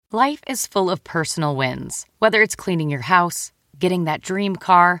Life is full of personal wins, whether it's cleaning your house, getting that dream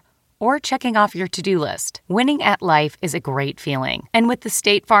car, or checking off your to-do list. Winning at life is a great feeling. And with the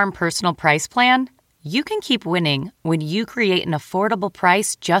State Farm Personal Price Plan, you can keep winning when you create an affordable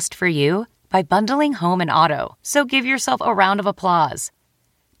price just for you by bundling home and auto. So give yourself a round of applause.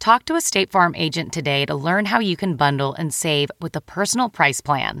 Talk to a State Farm agent today to learn how you can bundle and save with the Personal Price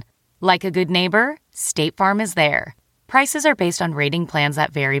Plan. Like a good neighbor, State Farm is there. Prices are based on rating plans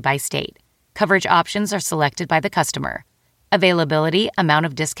that vary by state. Coverage options are selected by the customer. Availability, amount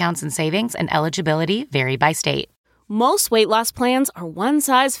of discounts and savings, and eligibility vary by state. Most weight loss plans are one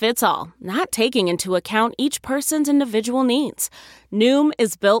size fits all, not taking into account each person's individual needs. Noom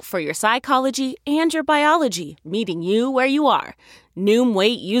is built for your psychology and your biology, meeting you where you are. Noom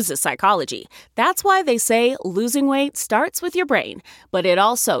Weight uses psychology. That's why they say losing weight starts with your brain, but it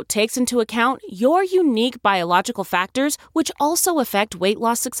also takes into account your unique biological factors, which also affect weight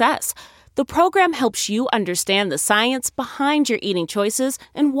loss success. The program helps you understand the science behind your eating choices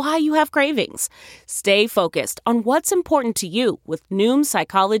and why you have cravings. Stay focused on what's important to you with Noom's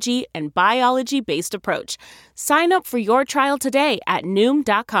psychology and biology-based approach. Sign up for your trial today at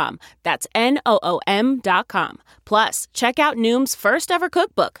Noom.com. That's Noom.com. Plus, check out Noom's first ever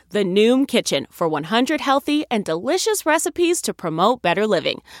cookbook, The Noom Kitchen, for 100 healthy and delicious recipes to promote better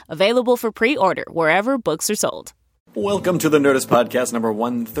living. Available for pre-order wherever books are sold. Welcome to the Nerdist Podcast number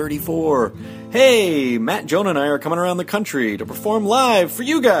 134. Hey, Matt, Jonah, and I are coming around the country to perform live for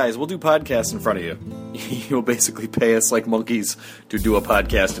you guys. We'll do podcasts in front of you. You'll basically pay us like monkeys to do a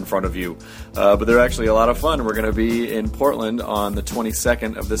podcast in front of you. But they're actually a lot of fun. We're going to be in Portland on the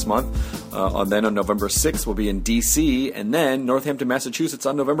 22nd of this month. Then on November 6th, we'll be in D.C. and then Northampton, Massachusetts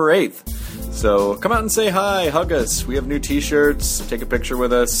on November 8th. So come out and say hi, hug us. We have new t-shirts. Take a picture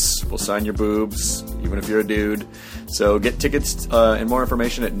with us. We'll sign your boobs, even if you're a dude. So get tickets and more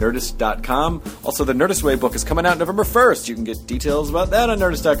information at Nerdist.com. Also, the Nerdist Way book is coming out November 1st. You can get details about that on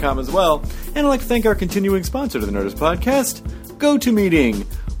Nerdist.com as well. And I'd like to thank our continuing sponsor to the Nerdist Podcast, GoToMeeting,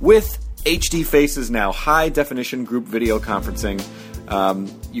 with HD Faces now, high-definition group video conferencing.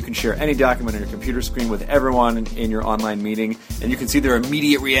 You can share any document on your computer screen with everyone in your online meeting, and you can see their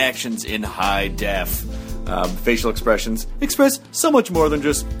immediate reactions in high def. Facial expressions express so much more than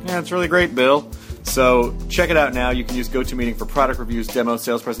just, yeah, it's really great, Bill. So check it out now. You can use GoToMeeting for product reviews, demos,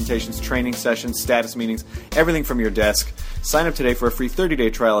 sales presentations, training sessions, status meetings, everything from your desk. Sign up today for a free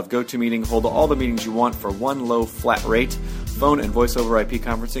 30-day trial of GoToMeeting. Hold all the meetings you want for one low flat rate. Phone and voice over IP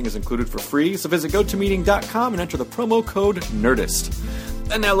conferencing is included for free. So visit GoToMeeting.com and enter the promo code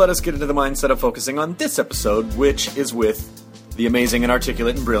NERDIST. And now let us get into the mindset of focusing on this episode, which is with the amazing and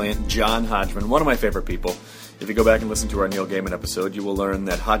articulate and brilliant John Hodgman, one of my favorite people. If you go back and listen to our Neil Gaiman episode, you will learn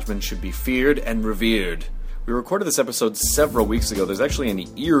that Hodgman should be feared and revered. We recorded this episode several weeks ago. There's actually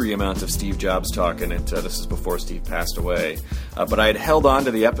an eerie amount of Steve Jobs talk in it. This is before Steve passed away. But I had held on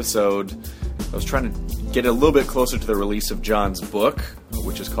to the episode. I was trying to get a little bit closer to the release of John's book,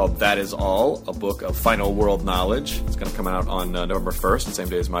 which is called That Is All, a book of final world knowledge. It's going to come out on November 1st, the same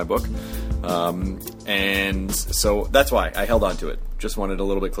day as my book. And so that's why I held on to it. Just wanted a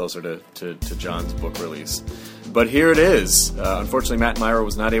little bit closer to John's book release. But here it is. Unfortunately, Matt Myra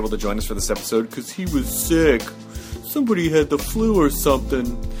was not able to join us for this episode because he was sick. Somebody had the flu or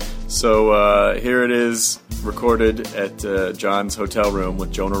something. So here it is, recorded at John's hotel room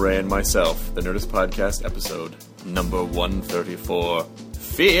with Jonah Ray and myself. The Nerdist Podcast episode number 134.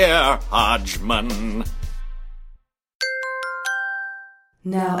 Fear Hodgman.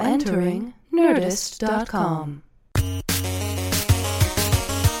 Now entering Nerdist.com.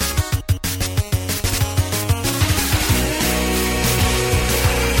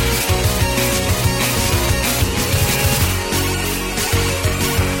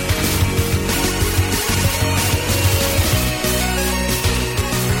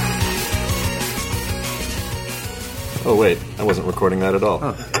 Oh, wait. I wasn't recording that at all. Oh,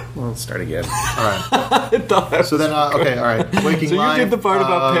 okay. Well, let's start again. All right. So then, okay, all right. Waking so Live. You did the part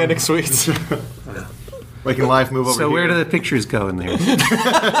about Panic Suites. Waking Live, move over So here. where do the pictures go in there?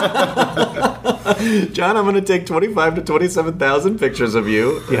 John, I'm going to take 25 to 27,000 pictures of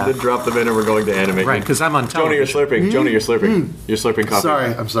you and then drop them in and we're going to animate. Right, because I'm on television. Jonah, you're slurping. Jonah, you're slurping. You're slurping coffee.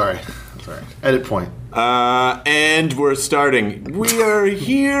 I'm sorry. Edit point. And we're starting. We are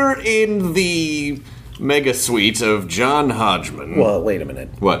here in the mega suite of John Hodgman. Well, wait a minute.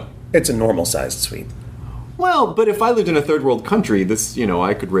 What? It's a normal-sized suite. Well, but if I lived in a third world country, this,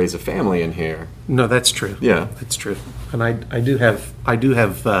 I could raise a family in here. No, that's true. Yeah, that's true. And I do have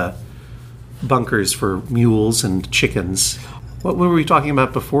bunkers for mules and chickens. What were we talking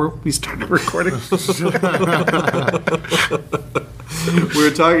about before we started recording? We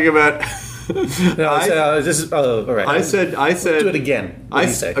were talking about. This is all right. I said. Do it again. What did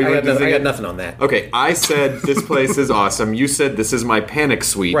you say? I got nothing on that. Okay, I said this place is awesome. You said this is my panic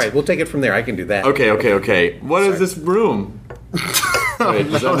suite. Right, we'll take it from there. I can do that. Okay. What is this room? Wait,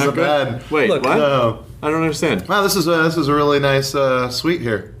 is that was not a good? bad. Wait, Look, what? No. I don't understand. Wow, this is a really nice suite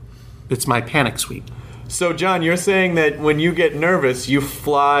here. It's my panic suite. So, John, you're saying that when you get nervous, you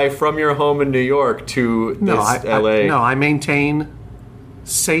fly from your home in New York to L.A. I maintain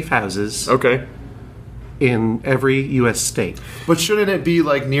safe houses Okay. in every U.S. state. But shouldn't it be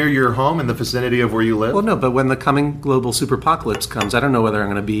like near your home in the vicinity of where you live? Well, no, but when the coming global superpocalypse comes, I don't know whether I'm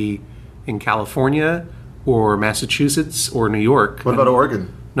going to be in California or Massachusetts or New York. What about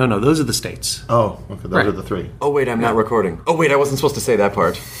Oregon? No, those are the states. Oh, okay, those Right. are the three. Oh, wait, I'm not recording. Oh, wait, I wasn't supposed to say that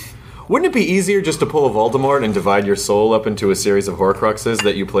part. Wouldn't it be easier just to pull a Voldemort and divide your soul up into a series of Horcruxes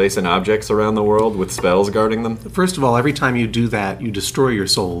that you place in objects around the world with spells guarding them? First of all, every time you do that, you destroy your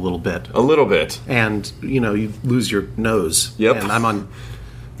soul a little bit. A little bit. And, you lose your nose. Yep. And I'm on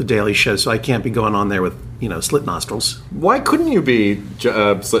The Daily Show, so I can't be going on there with, slit nostrils. Why couldn't you be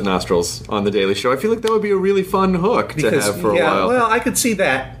Slit Nostrils on The Daily Show? I feel like that would be a really fun hook to have for a while. Well, I could see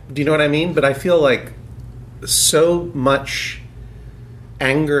that. Do you know what I mean? But I feel like so much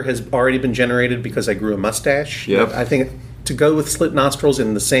anger has already been generated because I grew a mustache. Yep. I think to go with slit nostrils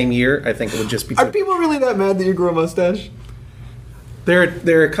in the same year, I think it would just be... Are people really that mad that you grew a mustache? There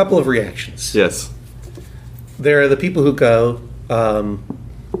are a couple of reactions. Yes. There are the people who go,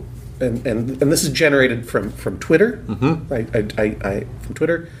 and this is generated from Twitter. Mm-hmm. I from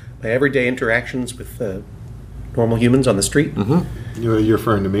Twitter, my everyday interactions with normal humans on the street. Mm-hmm. You're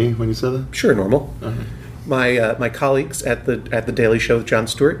referring to me when you said that? Sure, normal. Uh-huh. My colleagues at the Daily Show with Jon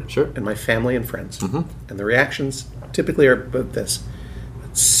Stewart, Sure. and my family and friends, Mm-hmm. and the reactions typically are about this.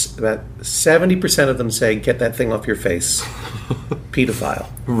 It's about 70% of them say, "Get that thing off your face, pedophile."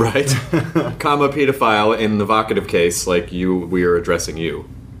 Right. Comma pedophile in the vocative case, like we are addressing you.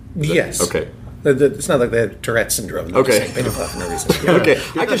 Yes. Okay. It's not like they have Tourette's syndrome. They're Okay. just saying pedophile for no reason. Yeah. Okay.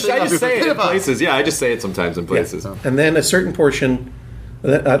 I just say it in pedophile. places. Yeah, I just say it sometimes in places. Yeah. And then a certain portion, so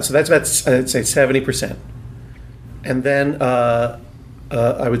that's about, I'd say 70%. And then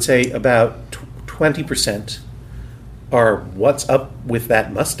I would say about 20% are, "What's up with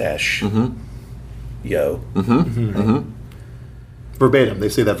that mustache, yo?" Verbatim. They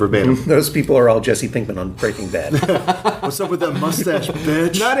say that verbatim. Those people are all Jesse Pinkman on Breaking Bad. What's up with that mustache,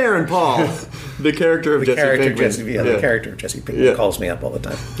 bitch? Not Aaron Paul, the character of The Jesse character Pinkman. the character of Jesse Pinkman Yeah. calls me up all the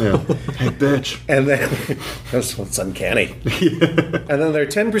time. Yeah. Hey, bitch. And then that's what's uncanny. And then there are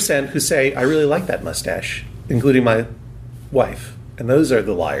 10% who say, "I really like that mustache," including my wife. And those are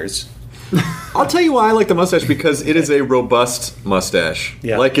the liars. I'll tell you why I like the mustache, because it is a robust mustache.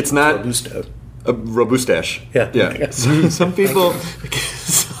 Yeah. Like it's not Robusto. a robustache. Yeah. Yeah. Some people,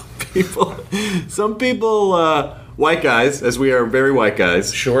 white guys, as we are very white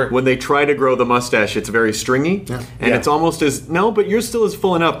guys. Sure. When they try to grow the mustache, it's very stringy, and Yeah. it's almost as but yours still is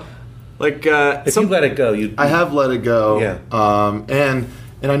full enough. Like If you let it go, you. I have let it go. Yeah.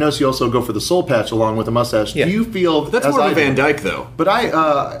 And I notice you also go for the soul patch along with the mustache. Yeah. Do you feel that's as more of I a Van do- Dyke, though, But isn't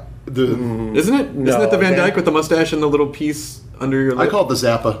it? No, Isn't it the Van Van- Dyke with the mustache and the little piece under your lip? I call it the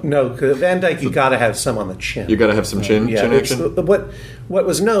Zappa. No, because Van Dyke, you got to have some on the chin. You got to have some chin it's- action. what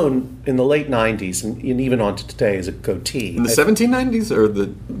was known in the late '90s and even on to today as a goatee. In the 1790s, or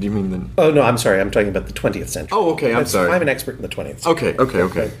do you mean the? Oh no, I'm sorry. I'm talking about the 20th century. Oh, okay, I'm sorry. I'm an expert in the 20th century.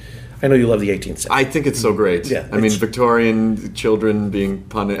 Okay. I know you love the 18th century. I think it's so great. Yeah, I mean, it's- Victorian children being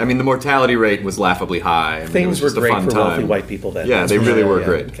punished. I mean, the mortality rate was laughably high. I mean, it Things was were just a great fun for time. wealthy white people then. Yeah, they really were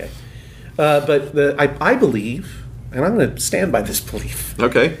great. Okay. But I believe, and I'm going to stand by this belief,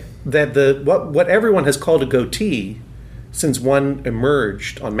 Okay. that what everyone has called a goatee since one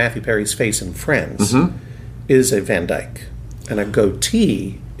emerged on Matthew Perry's Face and Friends is a Van Dyke. And a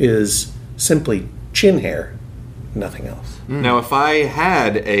goatee is simply chin hair, nothing else. Now, if I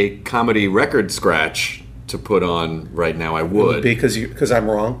had a comedy record scratch to put on right now, I would. Because I'm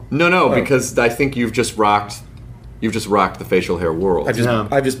wrong. No, because I think you've just rocked the facial hair world.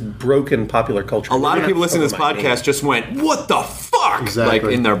 I've just broken popular culture. A lot of people listening to this over my podcast name. just went, "What the fuck?" Exactly.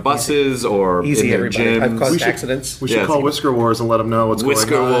 Like in their buses or Easy, in their everybody. gyms. I've caused accidents. We should Yes. call Whisker Wars and let them know what's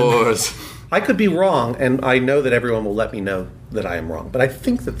Whisker going on. Wars. I could be wrong, and I know that everyone will let me know that I am wrong. But I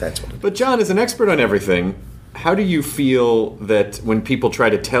think that that's what it is. But John, as an expert on everything, how do you feel that when people try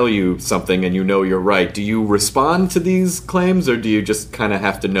to tell you something and you know you're right, do you respond to these claims, or do you just kind of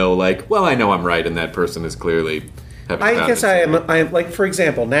have to know, like, well, I know I'm right, and that person is clearly having I guess I am. I am, like, for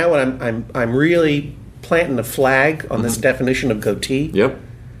example, now when I'm really planting a flag on this definition of goatee, Yep,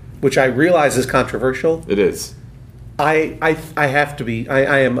 which I realize is controversial. it is. I have to be.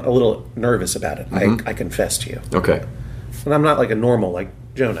 I am a little nervous about it. I confess to you. Okay. And I'm not like a normal like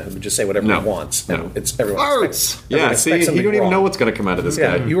Jonah who would just say whatever No. he wants. No. And it's everyone Farts! expects. Yeah, everyone see, expects you something don't even wrong. know what's going to come out of this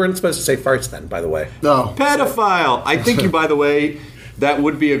Yeah, guy. you weren't supposed to say farts then, by the way. No. Pedophile! I think you, by the way, that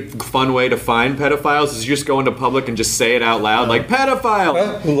would be a fun way to find pedophiles, is you just go into public and just say it out loud, like,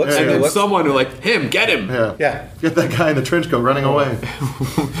 pedophile! Who looks- and who then looks- someone who, like, him, get him! Yeah. Yeah. Get that guy in the trench coat running away.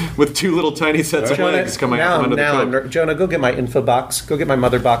 With two little tiny sets of legs coming out from under the coat. Jonah, go get my info box. Go get my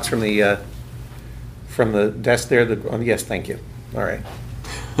mother box from the desk there. Yes, thank you. All right.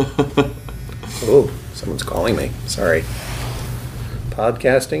 Oh, someone's calling me. Sorry.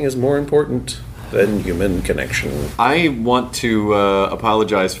 Podcasting is more important than human connection. I want to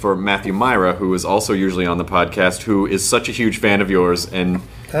apologize for Matthew Myra, who is also usually on the podcast, who is such a huge fan of yours and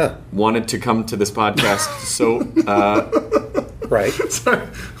wanted to come to this podcast. So Right.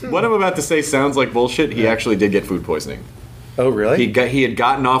 what I'm about to say sounds like bullshit. He actually did get food poisoning. Oh, really? He had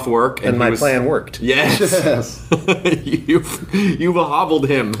gotten off work, and he my was, plan worked. Yes, you've hobbled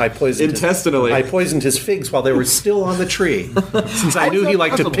him. I poisoned intestinally. I poisoned his figs while they were still on the tree, since I knew he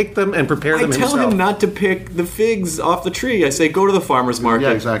liked to pick them and prepare I them tell himself. him not to pick the figs off the tree. I say go to the farmer's market.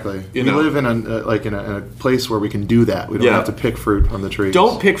 Yeah, exactly. You We know. live in a place where we can do that. We don't Yeah. have to pick fruit from the trees.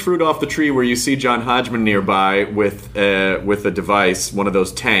 Don't pick fruit off the tree where you see John Hodgman nearby with a device, one of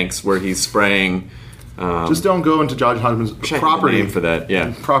those tanks where he's spraying. Just don't go into John Hodgman's Wish I had property. a name for that.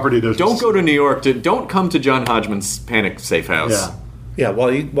 Yeah. Property. Don't go to New York. Don't come to John Hodgman's panic safe house. Yeah. Yeah,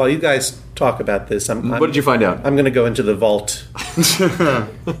 while you guys talk about this, What did you find out? I'm going to go into the vault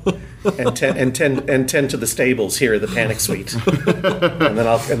and tend to the stables here at the Panic Suite, and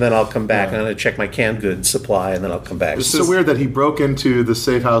then I'll come back. I'm going to check my canned goods supply, and then I'll come back. It's so weird that he broke into the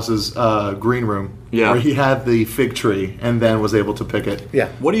safe house's green room, Yeah. where he had the fig tree, and then was able to pick it. Yeah,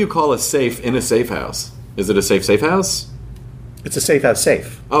 What do you call a safe in a safe house? Is it a safe house? it's a safe house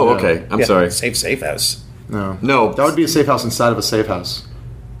safe. Oh, Yeah. okay. I'm Yeah, sorry. safe house. No. That would be a safe house inside of a safe house.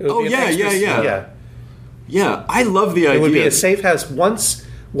 It would Oh, be an yeah, extra- yeah. Yeah, I love the idea. It would be a safe house once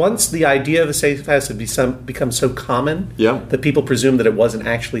the idea of a safe house had become so common Yeah. that people presumed that it wasn't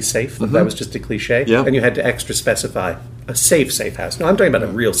actually safe, that was just a cliche, Yeah. and you had to extra specify a safe house. No, I'm talking about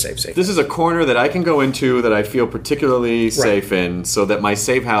a real safe This is a corner that I can go into that I feel particularly safe in, so that my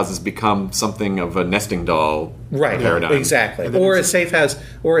safe house has become something of a nesting doll Right, paradigm. exactly. Or a safe house,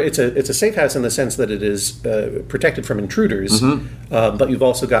 or it's a safe house in the sense that it is protected from intruders, but you've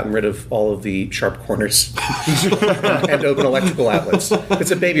also gotten rid of all of the sharp corners and open electrical outlets.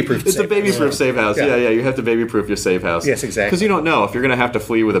 It's a baby-proof. It's a baby-proof safe house. Yeah. Yeah, you have to baby-proof your safe house. Yes, exactly. Because you don't know if you're going to have to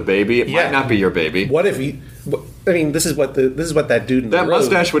flee with a baby. It might not be your baby. What if you? I mean, this is what that dude in That the road.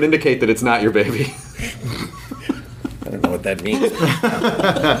 mustache would indicate that it's not your baby. I don't know what that means.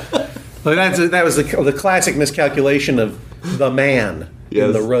 Well, that was the classic miscalculation of the man in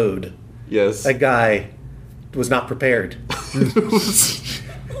Yes. the road. Yes. That guy was not prepared.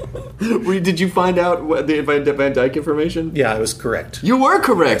 Did you find out what the Van Dyke information? Yeah, I was correct. You were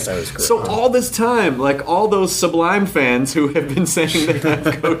correct. Yes, I was correct. So all this time, like all those Sublime fans who have been saying they have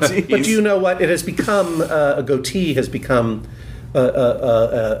goatees. But you know what? It has become a goatee has become what's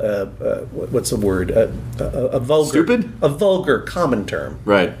the word? A vulgar, Stupid? a vulgar common term.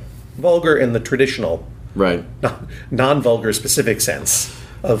 Right. Vulgar in the traditional, Right. non-vulgar specific sense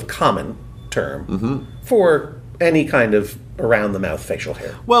of common term for any kind of around the mouth facial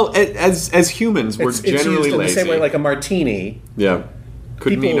hair. Well, as humans, we're It's generally used in lazy. the same way, like a martini, yeah.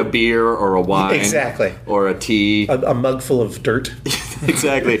 Could mean a beer or a wine. Exactly. Or a tea. a mug full of dirt.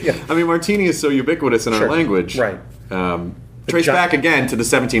 Exactly. I mean, martini is so ubiquitous in our Sure. language. Right. Trace back again to the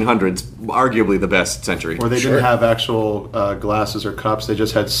 1700s, arguably the best century. Where they Sure. didn't have actual glasses or cups; they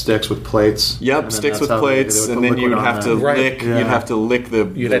just had sticks with plates. Yep, And then sticks that's with how they plates, would and put then you'd liquid on have to them. Right. lick. Yeah. You'd have to lick the.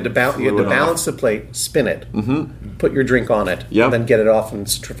 You had to balance the plate, spin it, put your drink on it, Yep. and then get it off in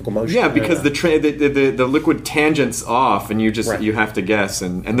centrifugal motion. Yeah, because the liquid tangents off, and you just Right. you have to guess,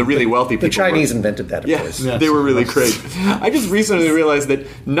 and the really wealthy people. the Chinese were, invented that, of yeah, course. Yes. they were really great. I just recently realized that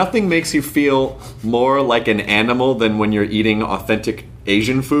nothing makes you feel more like an animal than when you're eating authentic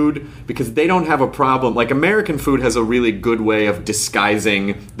Asian food, because they don't have a problem. Like American food has a really good way of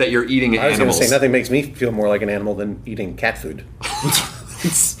disguising that you're eating I was going animals. to say nothing makes me feel more like an animal than eating cat food.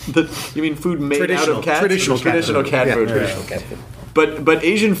 You mean food made out of cats? Traditional cat food. cat Yeah, food. traditional cat food. But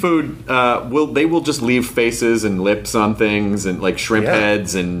Asian food will just leave faces and lips on things, and like shrimp Yeah.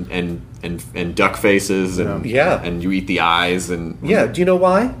 heads and duck faces, and Yeah. and you eat the eyes, and Yeah, do you know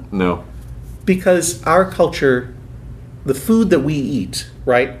why? no. Because our culture, the food that we eat,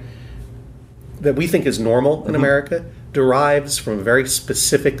 right, that we think is normal in America, derives from a very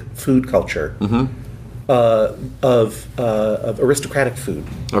specific food culture of aristocratic food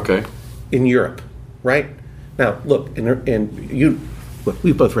Okay. in Europe, right? Now, look,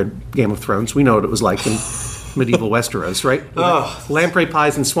 we both read Game of Thrones. We know what it was like in medieval Westeros, right? Lamprey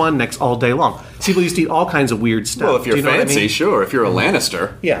pies and swan necks all day long. People used to eat all kinds of weird stuff. Well, if you're Do you know what I fancy, mean? sure. If you're a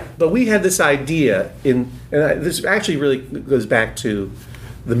Lannister. Yeah, but we had this idea this actually really goes back to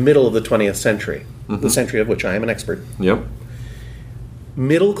the middle of the 20th century, the century of which I am an expert. Yep.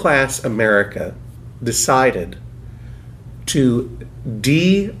 Middle-class America decided to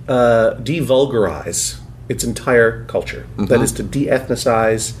devulgarize its entire culture. That is to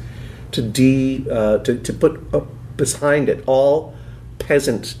de-ethnicize, to put behind it all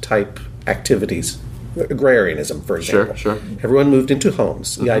peasant-type activities. Agrarianism, for example. Sure. Everyone moved into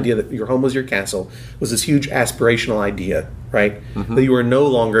homes. The idea that your home was your castle was this huge aspirational idea, right? That you were no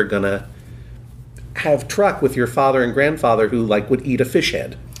longer going to have truck with your father and grandfather who would eat a fish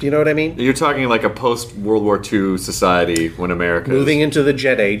head. Do you know what I mean? You're talking like a post-World War II society when America Moving into the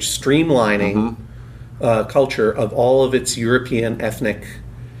Jet Age, streamlining culture of all of its European ethnic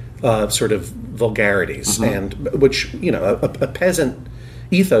sort of vulgarities, and which, a peasant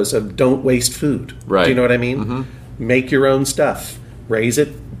ethos of don't waste food. Right. Do you know what I mean? Make your own stuff. Raise it,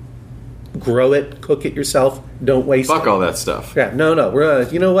 grow it, cook it yourself. Don't waste it. Fuck all that stuff. Yeah, no. We're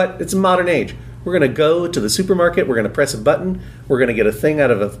you know what? It's a modern age. We're going to go to the supermarket. We're going to press a button. We're going to get a thing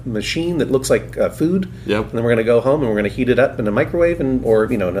out of a machine that looks like food. Yep. And then we're going to go home and we're going to heat it up in a microwave or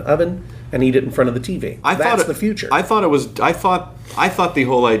in an oven and eat it in front of the TV. That's the future. I thought the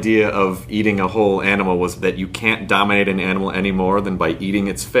whole idea of eating a whole animal was that you can't dominate an animal any more than by eating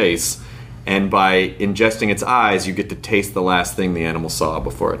its face. And by ingesting its eyes, you get to taste the last thing the animal saw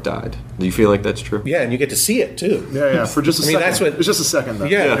before it died. Do you feel like that's true? Yeah, and you get to see it too. Yeah, for just a second. That's what, it's just a second, though.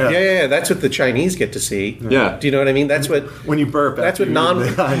 Yeah. That's what the Chinese get to see. Yeah. Do you know what I mean? That's what when you burp. That's what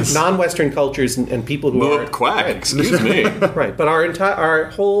non-Western cultures and people who are quack. Excuse me. Right, but our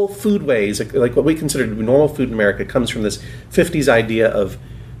whole food ways, like what we consider to be normal food in America, comes from this '50s idea of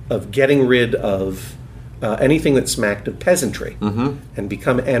getting rid of anything that smacked of peasantry and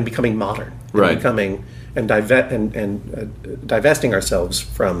becoming modern, right? And divesting ourselves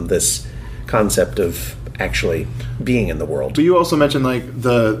from this concept of actually being in the world. But you also mentioned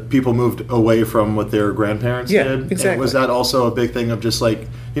the people moved away from what their grandparents did. Exactly. And was that also a big thing of just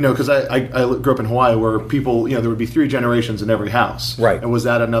because I grew up in Hawaii where people, there would be 3 generations in every house. Right. And was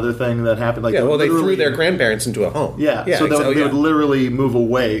that another thing that happened? They threw their grandparents into a home. Yeah. So they would literally move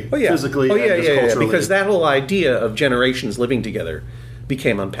away physically and just culturally. Because that whole idea of generations living together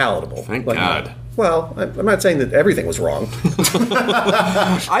became unpalatable. Thank God. Well, I'm not saying that everything was wrong.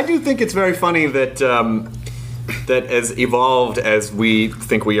 I do think it's very funny that that as evolved as we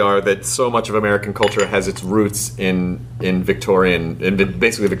think we are, that so much of American culture has its roots in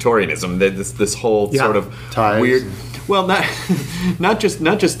basically Victorianism. This whole sort of ties. Weird. Well, not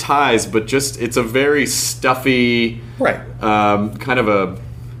just ties, but just it's a very stuffy, right? Kind of a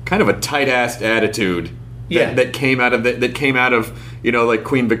tight-assed attitude. That came out of like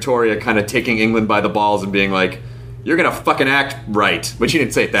Queen Victoria kind of taking England by the balls and being like, "You're gonna fucking act right," but she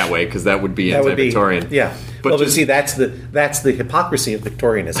didn't say it that way because that would be anti-Victorian. But see, that's the hypocrisy of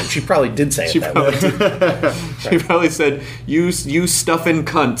Victorianism. She probably did say it that way. She probably said, "You stuffing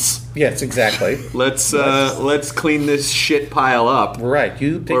cunts." Yes, exactly. Let's clean this shit pile up. Right,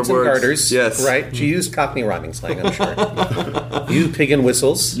 you pigs and garters. Yes, right. She used Cockney rhyming slang, I'm sure. You pig and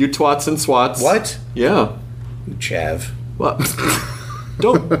whistles. You twats and swats. What? Yeah. You chav. Well,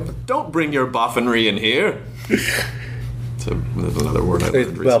 don't bring your boffinry in here. There's another word I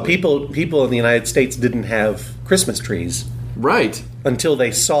learned recently. Well, people in the United States didn't have Christmas trees, right? Until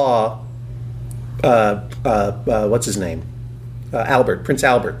they saw, what's his name, Prince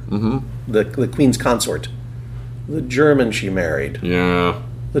Albert, the Queen's consort, the German she married,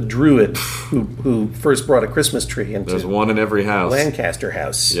 the Druid who first brought a Christmas tree into. There's one in every house. Lancaster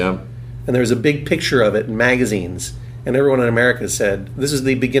House. Yeah, and there was a big picture of it in magazines. And everyone in America said, this is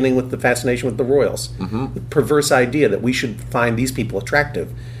the beginning with the fascination with the royals. The perverse idea that we should find these people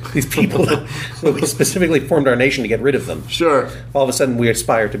attractive. These people that we specifically formed our nation to get rid of them. Sure. All of a sudden we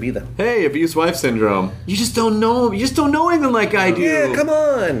aspire to be them. Hey, abuse wife syndrome. You just don't know him. You just don't know England like I do. Yeah, come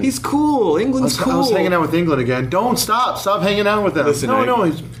on. He's cool. England's cool. I was hanging out with England again. Don't stop. Stop hanging out with them. Listen,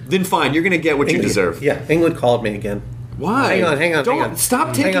 then fine. You're going to get what you deserve. Yeah, England called me again. Why? Hang on. Stop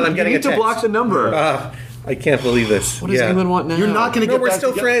taking. Hang on, I'm getting you need a text. to block the number. I can't believe this. What does England want now? You're not going to get we're back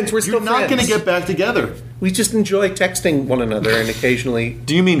still together. friends. We're still You're not going to get back together. We just enjoy texting one another and occasionally...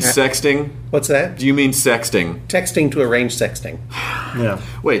 Do you mean sexting? What's that? Do you mean sexting? Texting to arrange sexting. Yeah.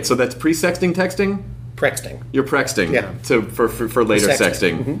 Wait, so that's pre-sexting texting? Prexting. You're prexting. Yeah. So for later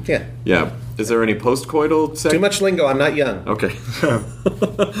sexting. Yeah. Yeah. Is there any postcoital sex? Too much lingo. I'm not young. Okay.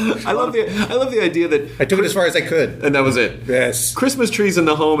 I love the idea that I took it as far as I could. and that was it. Yes. Christmas trees in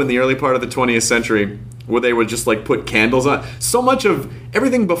the home in the early part of the 20th century, where they would just like put candles on. So much of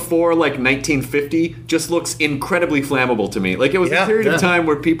everything before like 1950 just looks incredibly flammable to me. Like it was a period of time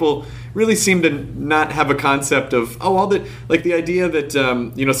where people really seemed to not have a concept of all the like the idea that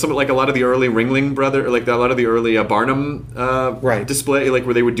some like a lot of the early Ringling Brother, like a lot of the early Barnum display, like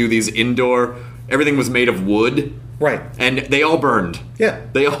where they would do these indoor. Everything was made of wood. Right. And they all burned. Yeah.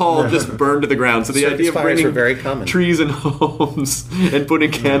 They all just burned to the ground. So the Circus idea of fires bringing were very common. trees in homes and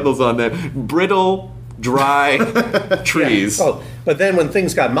putting candles on them, brittle, dry trees. Yeah. Oh, but then when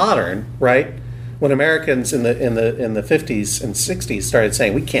things got modern, right? When Americans in the 50s and 60s started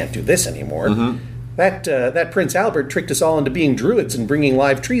saying we can't do this anymore, that Prince Albert tricked us all into being druids and bringing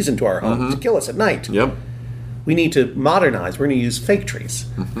live trees into our homes to kill us at night. Yep. We need to modernize. We're going to use fake trees.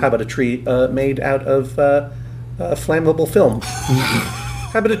 How about a tree made out of flammable film?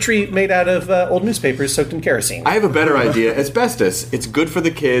 How about a tree made out of old newspapers soaked in kerosene? I have a better idea. Asbestos. It's good for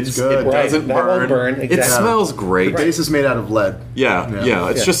the kids. Good. It doesn't That burn. won't burn, It exactly. smells great. The base is made out of lead. Yeah.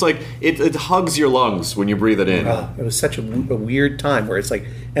 It's just like it hugs your lungs when you breathe it in. It was such a weird time where it's like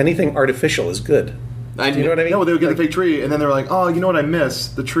anything artificial is good. Do you know what I mean? No, they would get the fake tree, and then they're like, "Oh, you know what I miss?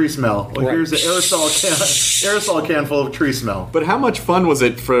 The tree smell. Well, Right. here's an aerosol can full of tree smell." But how much fun was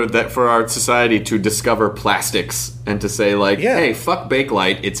it for our society to discover plastics and to say like, hey, fuck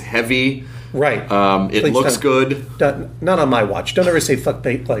Bakelite. It's heavy. Right. It Please looks good. Not on my watch. Don't ever say fuck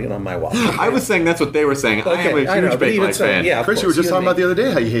Bakelite on my watch. I was saying that's what they were saying. I am a I know, huge but even Bakelite so, fan. yeah, of Chris, you course, were just talking and about the other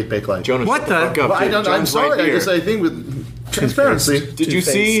day how you hate Bakelite. Jonas, What shut the fuck up. Well, I'm John's sorry. right I here. just I think with transparency. Did you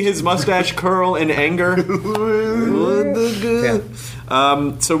see his mustache curl in anger?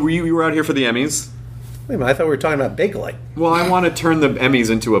 So you were out here for the Emmys. Wait a minute, I thought we were talking about Bakelite. Well, I want to turn the Emmys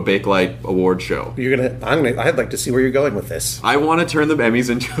into a Bakelite award show. I'd like to see where you're going with this. I want to turn the Emmys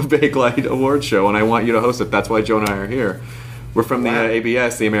into a Bakelite award show, and I want you to host it. That's why Joe and I are here. We're from the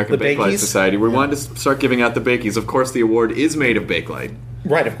ABS, the American The Bakelite Bakies? Society. We wanted to start giving out the Bakies. Of course, the award is made of Bakelite.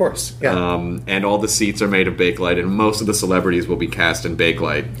 Right, of course. Yeah. And all the seats are made of Bakelite, and most of the celebrities will be cast in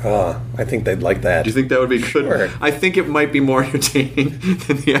Bakelite. I think they'd like that. Do you think that would be good? Sure. I think it might be more entertaining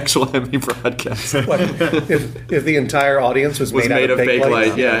than the actual Emmy broadcast. What, if the entire audience was Was made out of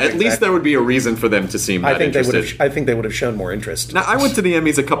Bakelite, yeah. At least there would. would be a reason for them to seem not interested. I think they would have shown more interest. Now, I went to the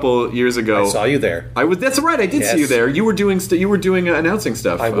Emmys a couple years ago. I saw you there. That's right. I did see you Yes. there. You were doing announcing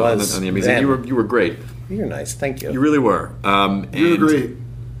stuff. I was on the Emmys, then. and you were great. You're nice. Thank you. You really were. You were great.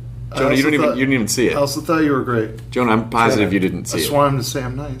 Jonah, you didn't even see it. I also thought you were great. Jonah, I'm positive Jonah, you didn't see I just it. wanted to say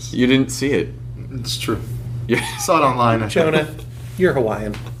I'm nice. You didn't see it. It's true. Yeah. Saw it online. Jonah, you're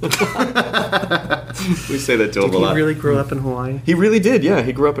Hawaiian. We say that to him a Did lot. you really grow up in Hawaii? He really did. Yeah,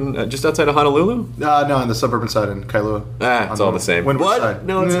 he grew up in just outside of Honolulu. No, on the suburban side in Kailua. It's all the same. Windward What? side.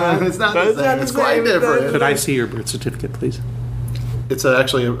 No, it's not. It's not No, the same. It's quite different. Could I see your birth certificate, please? It's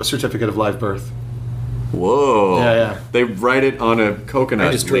actually a certificate of live birth. Whoa. Yeah. They write it on a coconut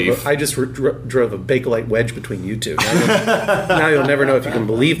I just leaf. drove a Bakelite wedge between you two. Now you'll never know if you can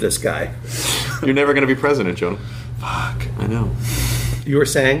believe this guy. You're never going to be president, Jonah. Fuck. I know. You were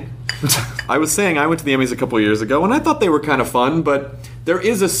saying? I was saying I went to the Emmys a couple of years ago, and I thought they were kind of fun, but there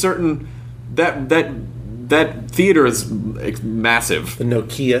is a certain... That theater is massive. The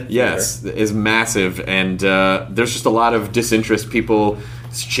Nokia Yes, theater. is massive, and there's just a lot of disinterest. People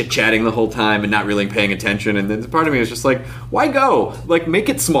chit-chatting the whole time and not really paying attention. And then part of me is just like, why go? Like, make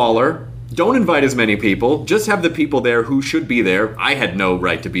it smaller. Don't invite as many people. Just have the people there who should be there. I had no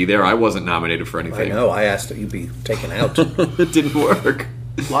right to be there. I wasn't nominated for I anything. know. I asked that you be taken out. It didn't work.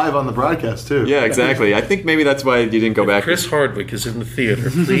 Live on the broadcast, too. Yeah, exactly. I think maybe that's why you didn't go back. Chris Hardwick is in the theater.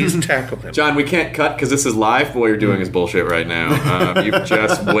 Please tackle him. John, we can't cut because this is live. But what you're doing is bullshit right now. You've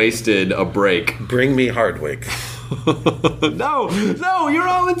just wasted a break. Bring me Hardwick. No, you're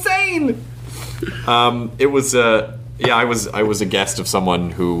all insane. It was I was a guest of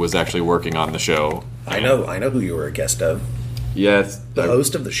someone who was actually working on the show. I know who you were a guest of. Yes, The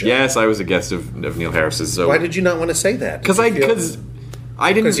host of the show. Yes, I was a guest of Neil Harris's. So Why did you not want to say that? Because I didn't.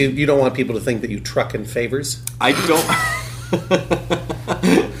 Because you don't want people to think that you truck in favors. I don't.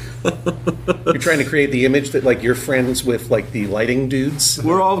 You're trying to create the image that like you're friends with like the lighting dudes.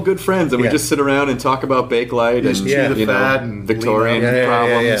 We're all good friends, and we Yeah. just sit around and talk about Bakelite and chew the you know, fat and Victorian lean out.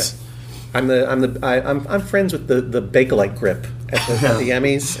 problems. I'm friends with the Bakelite grip at the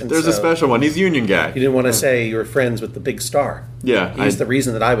Emmys. And There's a so special one. He's Union guy. You didn't want to say you were friends with the big star. Yeah, He's the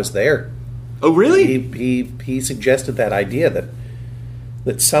reason that I was there. Oh, really? He suggested that idea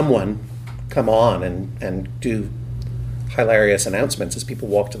that someone come on and do hilarious announcements as people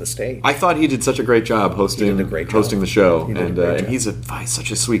walk to the stage. I thought he did such a great job hosting. He did a great job. Hosting the show, He did a and great job. he's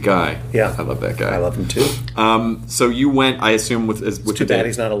such a sweet guy. Yeah. I love that guy. I love him too. So you went, I assume, with Too the bad day-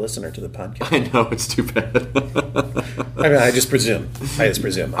 he's not a listener to the podcast. I know, it's too bad. I mean, I just presume.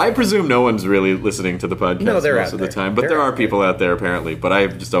 I presume no one's really listening to the podcast No, they're most out of the there. time, but They're there are out there. people out there apparently. But I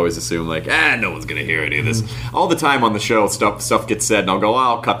just always assume like, no one's going to hear any of this. All the time on the show, stuff gets said, and I'll go,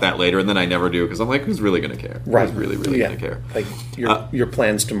 I'll cut that later, and then I never do because I'm like, who's really going to care? Right. Who's really Yeah. going to care? Like your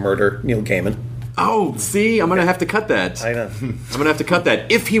plans to murder Neil Gaiman. Oh, see, I'm going to have to cut that. I know. I'm going to have to cut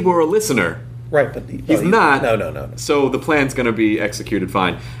that. If he were a listener. Right, but He's not. No. So the plan's going to be executed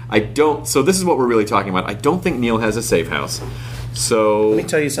fine. So this is what we're really talking about. I don't think Neil has a safe house. So Let me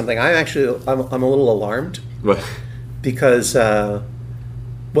tell you something. I'm a little alarmed What? because,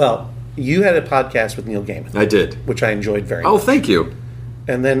 you had a podcast with Neil Gaiman, I did. which I enjoyed very Oh, much. thank you.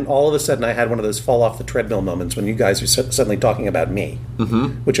 And then all of a sudden, I had one of those fall off the treadmill moments when you guys were suddenly talking about me,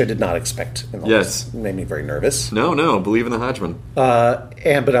 which I did not expect. In the Yes. It made me very nervous. No, believe in the Hodgman.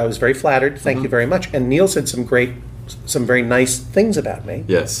 But I was very flattered. Thank you very much. And Neil said some very nice things about me.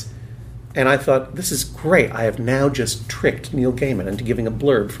 Yes. And I thought, this is great. I have now just tricked Neil Gaiman into giving a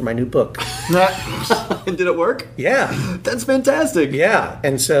blurb for my new book. And did it work? Yeah. That's fantastic. Yeah.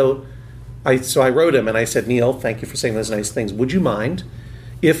 And so I wrote him and I said, Neil, thank you for saying those nice things. Would you mind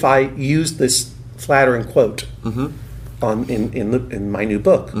if I used this flattering quote in my new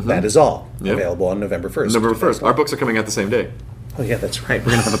book? That is all. Yep. Available on November 1st. November 1st. Our books are coming out the same day. Oh, yeah, that's right.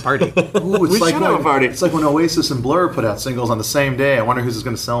 We're going to have a party. Ooh, it's We like should have a party. It's like when Oasis and Blur put out singles on the same day. I wonder who's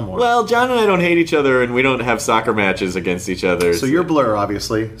going to sell more. Well, John and I don't hate each other, and we don't have soccer matches against each other. so you're Blur,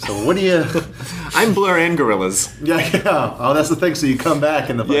 obviously. So what do you? I'm Blur and Gorillas. Yeah. Oh, that's the thing. So you come back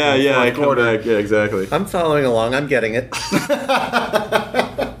in the fucking Yeah, I fourth come quarter. back. Yeah, exactly. I'm following along. I'm getting it.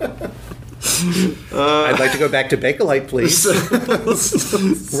 I'd like to go back to Bakelite, please.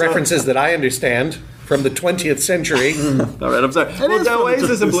 References that I understand from the 20th century. All right, I'm sorry. Well, is from the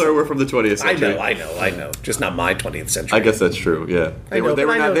Oasis and Blur were from the 20th I century. know. Just not my 20th century. I guess that's true. Yeah, I know, they but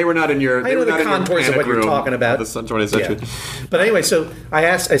were I not. know- They were not in your. I They know were the not in your contours of panic what you're room talking about. of the 20th century. Yeah. But anyway, so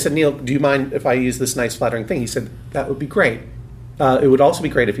I said, Neil, do you mind if I use this nice flattering thing? He said, that would be great. It would also be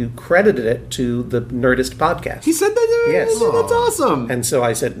great if you credited it to the Nerdist podcast. He said that. Yes. That's awesome. And so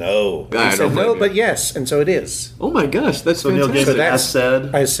I said, no. I He don't said, no, blame you. but yes. And so it is. Oh my gosh, that's So Neil fantastic. Gaiman has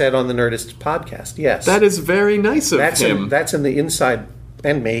said. I said on the Nerdist podcast, yes. That is very nice of him. That's in the inside,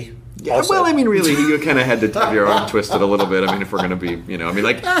 and me. Yeah, also. well, I mean, really, you kind of had to have your arm twisted a little bit. I mean, if we're going to be, he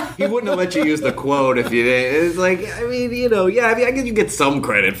wouldn't have let you use the quote if you didn't. It's like, I guess you get some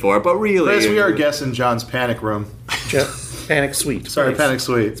credit for it, but really. Chris, we are guests in John's Panic Room. Panic Suite. Sorry, please. Panic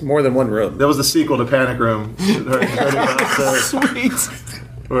Suite. It's more than one room. That was the sequel to Panic Room. Sweet.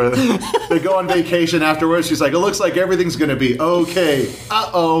 Where they go on vacation afterwards. She's like, it looks like everything's going to be okay.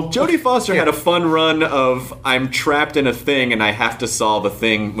 Uh-oh. Jodie Foster had a fun run of I'm trapped in a thing and I have to solve a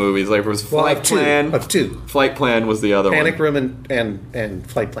thing movies. Like, it was Flight of two. Plan. Of two. Flight Plan was the other Panic one. Room and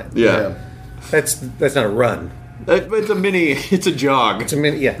Flight Plan. Yeah. That's not a run. It's a mini, it's a jog. It's a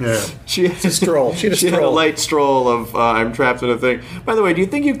minute. Yeah. Yeah. She had a stroll. She had a She had a stroll. light stroll of I'm trapped in a thing. By the way, do you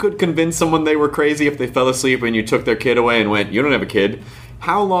think you could convince someone they were crazy if they fell asleep and you took their kid away and went, you don't have a kid?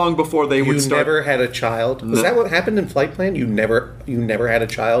 How long before they You would start? never had a child. Was that what happened in Flight Plan? You never had a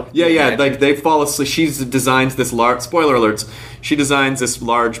child. Yeah, You yeah. imagine? Like they fall asleep. She designs this large. Spoiler alerts. She designs this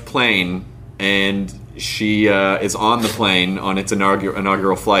large plane, and she is on the plane on its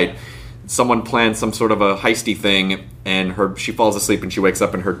inaugural flight. Someone plans some sort of a heisty thing, and she falls asleep, and she wakes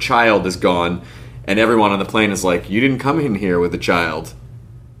up, and her child is gone, and everyone on the plane is like, "You didn't come in here with a child,"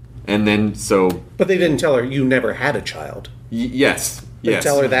 and then so. But they didn't tell her you never had a child. Yes. They Yes.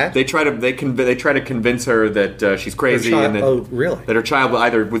 tell her that? They try to convince her that she's crazy Her child- and that oh, really? that her child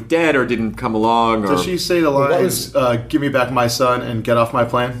either was dead or didn't come along. Or Does she say the lines, give me back my son and get off my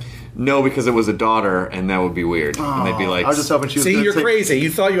plane? no, because it was a daughter, and that would be weird. And they'd be like, I was just hoping she was See, gonna you're take- crazy. You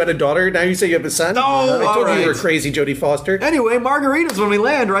thought you had a daughter. Now you say you have a son. No, I all told you you were right. crazy, Jodie Foster. Anyway, margaritas when we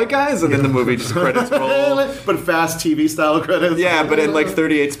land, right, guys? And then the movie just credits roll. But fast TV style credits. Yeah, but in like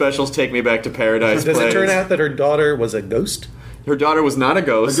 38 specials, Take Me Back to Paradise. Does it plays. turn out that her daughter was a ghost? Her daughter was not a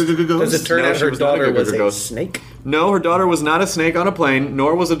ghost. Does it turn No, out she her was not a daughter was a ghost. snake? No, her daughter was not a snake on a plane,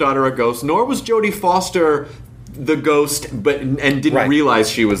 nor was a daughter a ghost, nor was Jodie Foster the ghost, and didn't Right. realize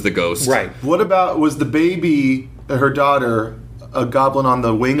she was the ghost. Right. What about, was the baby, her daughter, a goblin on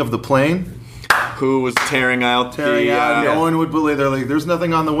the wing of the plane? Who was tearing out Tearing the... out, no one would believe. They're like, there's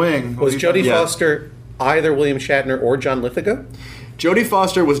nothing on the wing. What Was are you talking Jodie Yeah. Foster either William Shatner or John Lithgow? Jodie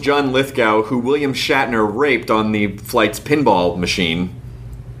Foster was John Lithgow, who William Shatner raped on the flight's pinball machine.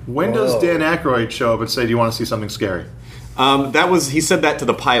 When does Dan Aykroyd show up and say, do you want to see something scary? He said that to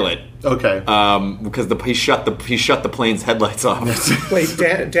the pilot. Okay. Because he shut the plane's headlights off. Wait,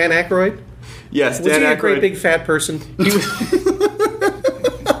 Dan Aykroyd? Yes, Was Dan he Aykroyd. a great big fat person? He was.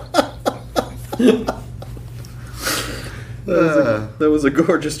 That was a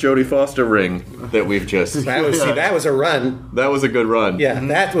gorgeous Jodie Foster ring that we've just. That was a run. That was a good run. Yeah,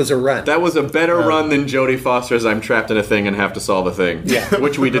 that was a run. That was a better run than Jodie Foster's "I'm trapped in a thing and have to solve a thing." Yeah.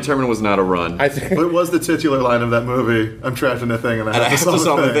 Which we determined was not a run. I think. What was the titular line of that movie? I'm trapped in a thing and I have to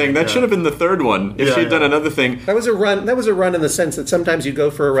solve a thing. That should have been the third one. If she'd done another thing. That was a run. That was a run in the sense that sometimes you go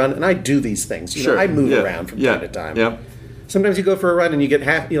for a run, and I do these things. You know, I move around from time to time. Yeah. Sometimes you go for a run and you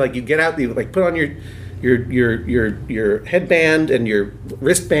get you get out, you put on your headband and your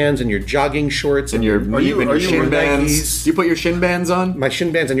wristbands and your jogging shorts And your shin bands. Nikes. Do you put your shin bands on? My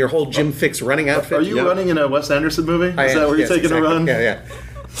shin bands and your whole Jim Fix running outfit. Are you running in a Wes Anderson movie? Is that where you're taking exactly. a run? Yeah.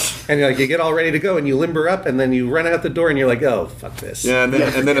 And you get all ready to go, and you limber up, and then you run out the door, and you're like, "Oh, fuck this!" Yeah, and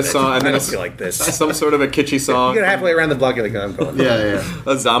then a song, and I then don't feel like this. some sort of a kitschy You song. get halfway around the block, you're like, "I'm going." Yeah.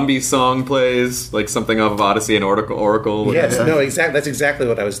 A zombie song plays, like something off of Odyssey and Oracle. Yes, no, exactly. That's exactly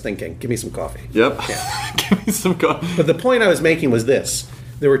what I was thinking. Give me some coffee. Yep. Give me some coffee. But the point I was making was this: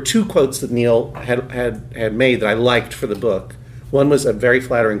 there were two quotes that Neil had made that I liked for the book. One was a very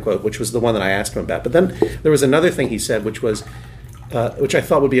flattering quote, which was the one that I asked him about. But then there was another thing he said, which was, which I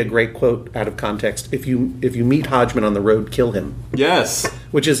thought would be a great quote out of context. If you meet Hodgman on the road, kill him. Yes.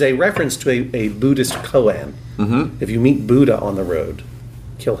 Which is a reference to a Buddhist koan. Mm-hmm. If you meet Buddha on the road,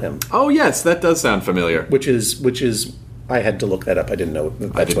 kill him. Oh yes, that does sound familiar. Which is. I had to look that up. I didn't know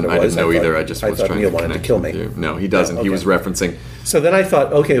that's what it was. I didn't know either. I thought was trying Neil to wanted to connect kill with me. you. No, he doesn't. Okay. He was referencing. So then I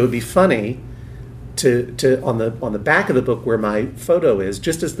thought, okay, it would be funny to on the back of the book where my photo is,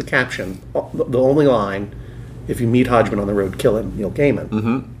 just as the caption, the only line, if you meet Hodgman on the road, kill him, Neil Gaiman.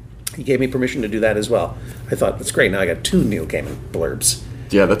 Mm-hmm. He gave me permission to do that as well. I thought, that's great. Now I got two Neil Gaiman blurbs.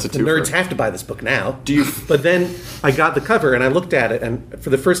 Yeah, that's a The two. nerds have to buy this book now. Do you? But then I got the cover and I looked at it, and for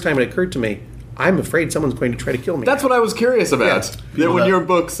the first time it occurred to me, I'm afraid someone's going to try to kill me. That's what I was curious about. Yeah. That when your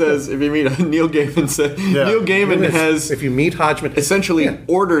book says, if you meet Neil Gaiman, Neil Gaiman has if you meet Hodgman, essentially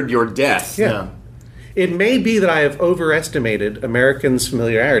ordered your death. Yeah. It may be that I have overestimated Americans'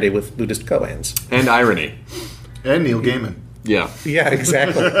 familiarity with Buddhist koans. And irony. And Neil Gaiman. Yeah. Yeah,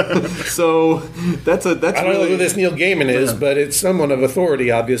 exactly. So that's I don't know who this Neil Gaiman is, but it's someone of authority,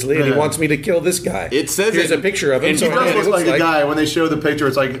 obviously, and he wants me to kill this guy. It says here's it- a picture of him. and So he I know It what does he look looks like a guy when they show the picture.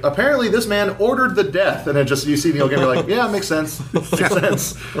 It's like, apparently this man ordered the death, and it just you see Neil Gaiman, you're like, yeah, it makes sense. Makes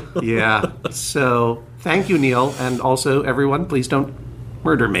sense. Yeah. So thank you, Neil, and also everyone, please don't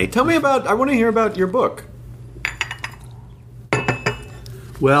murder me. Tell me about. I want to hear about your book.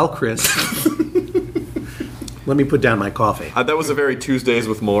 Well, Chris, let me put down my coffee. That was a very Tuesdays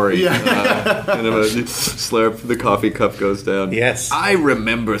with Maury. Yeah. Kind of a slurp. The coffee cup goes down. Yes. I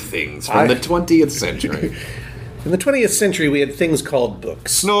remember things from the 20th century. In the 20th century, we had things called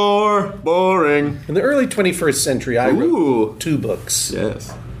books. Snore. Boring. In the early 21st century, I Ooh. wrote 2 books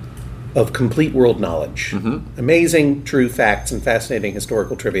Yes. of complete world knowledge. Mm-hmm. Amazing, true facts and fascinating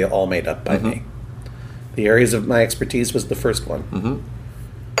historical trivia, all made up by me. The areas of my expertise was the first one. Mm-hmm.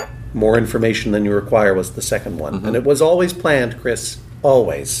 More information than you require was the second one. Mm-hmm. And it was always planned, Chris,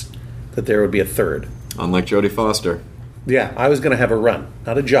 always, that there would be a third. Unlike Jodie Foster. Yeah, I was going to have a run,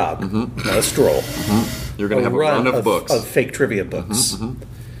 not a jog, not a stroll. You're going to have a run of books. Of fake trivia books.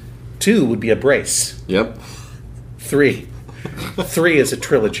 2 would be a brace. Yep. 3 is a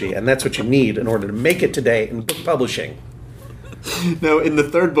trilogy, and that's what you need in order to make it today in book publishing. Now, in the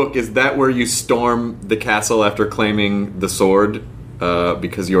third book, is that where you storm the castle after claiming the sword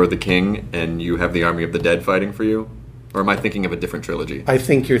because you're the king and you have the army of the dead fighting for you? Or am I thinking of a different trilogy? I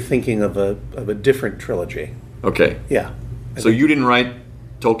think you're thinking of a different trilogy. Okay. Yeah. So you didn't write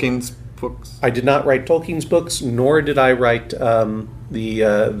Tolkien's books? I did not write Tolkien's books, nor did I write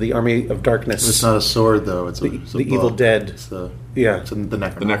the Army of Darkness. It's not a sword, though. It's a The Evil book. Dead. It's the Yeah. It's the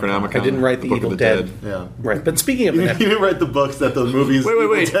Necronomicon. The Necronomicon. I didn't write the Book Evil of the Dead. Yeah. Right, but speaking of You the didn't write the books that the movies Wait.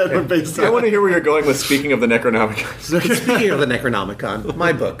 Evil Dead were based on. I want to hear where you're going with speaking of the Necronomicon. speaking of the Necronomicon,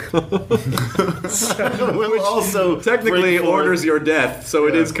 my book. Will also Technically bring forth- orders your death, so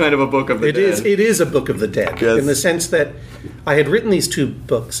it is kind of a book of the dead. It is a book of the dead Yes. in the sense that I had written these two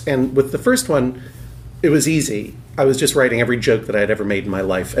books, and with the first one, it was easy. I was just writing every joke that I had ever made in my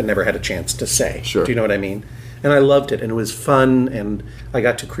life and never had a chance to say. Sure. Do you know what I mean? And I loved it, and it was fun, and I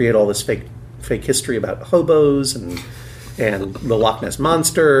got to create all this fake history about hobos and the Loch Ness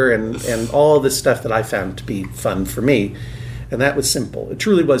Monster and all this stuff that I found to be fun for me. And that was simple. It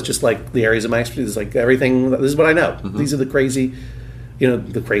truly was just like the areas of my expertise, like everything. This is what I know. Mm-hmm. These are the crazy,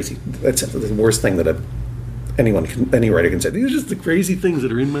 that's the worst thing that any writer can say, these are just the crazy things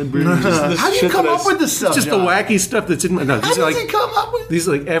that are in my brain. How do you come up with this stuff? It's just the John? wacky stuff that's in my... No, How does he come up with? These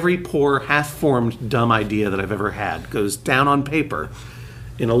are like every poor, half-formed, dumb idea that I've ever had goes down on paper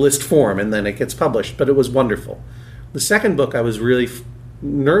in a list form, and then it gets published. But it was wonderful. The second book, I was really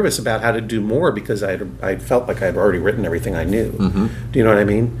nervous about how to do more because I felt like I had already written everything I knew. Mm-hmm. Do you know what I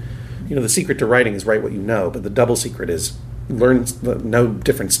mean? You know, the secret to writing is write what you know, but the double secret is know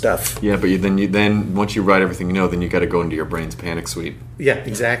different stuff. Yeah, but then once you write everything you know, then you got to go into your brain's panic suite Yeah,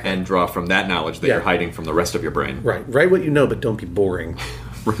 exactly. and draw from that knowledge that Yeah. you're hiding from the rest of your brain. Right. Write what you know, but don't be boring.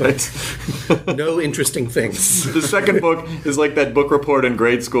 Right. No interesting things. The second book is like that book report in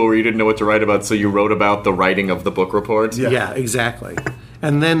grade school where you didn't know what to write about, so you wrote about the writing of the book report. Yeah, exactly.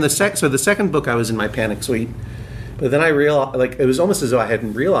 And then the second book, I was in my panic suite, but then I realized, like, it was almost as though I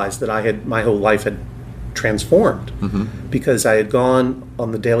hadn't realized that my whole life had transformed because I had gone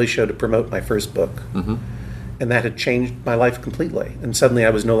on the Daily Show to promote my first book, and that had changed my life completely. And suddenly, I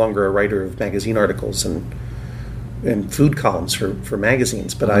was no longer a writer of magazine articles and food columns for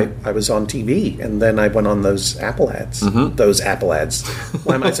magazines, but I was on TV, and then I went on those Apple ads. Those Apple ads.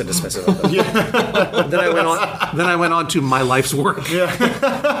 Why am I so dismissive of them? Then I went on to my life's work.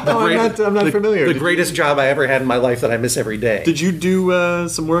 I'm not familiar. The greatest job I ever had in my life that I miss every day. Did you do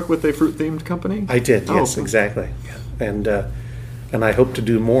some work with a fruit-themed company? I did, yes, cool. exactly. Yeah. And I hope to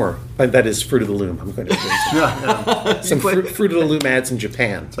do more. That is Fruit of the Loom. I'm going to do some Fruit of the Loom ads in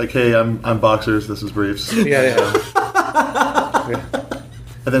Japan. It's like, hey, I'm boxers. This is briefs. Yeah.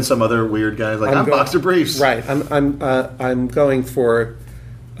 And then some other weird guys like, I'm boxer briefs. Right. I'm going for.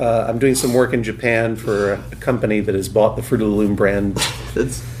 I'm doing some work in Japan for a company that has bought the Fruit of the Loom brand.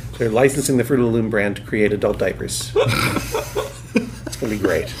 They're licensing the Fruit of the Loom brand to create adult diapers. It's going to be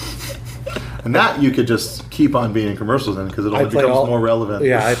great. And that you could just keep on being in commercials in because it only becomes more relevant.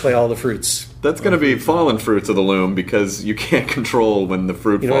 Yeah, I play all the fruits. That's going to be fallen fruits of the loom because you can't control when the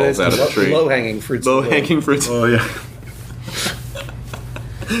fruit falls out of the tree. Low-hanging fruits. Low-hanging fruits. Oh, yeah.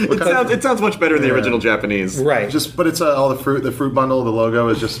 It sounds much better in the original Japanese. Right. But it's all the fruit bundle. The logo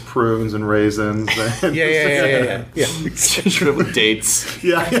is just prunes and raisins. And Yeah. Shriveled dates.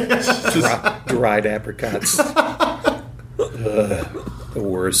 Dried apricots. The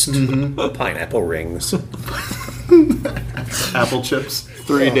worst. Pineapple rings. Apple chips.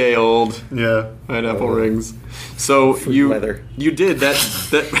 3-day-old. Yeah. Pineapple rings. So Fruit leather. You did that.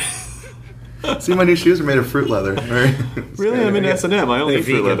 See, my new shoes are made of fruit leather. Right? Really, I'm in S&M. I only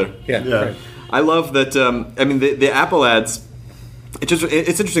fruit leather. Yeah. Yeah. I love that. The Apple ads.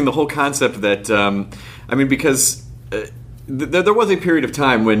 It's interesting the whole concept that. Because there was a period of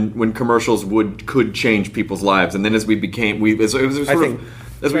time when commercials could change people's lives, and then as we migrated.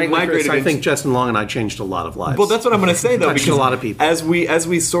 I think Justin Long and I changed a lot of lives. Well, that's what I'm going to say though, Touched because a lot of people. as we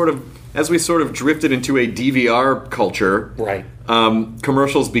sort of drifted into a DVR culture, right.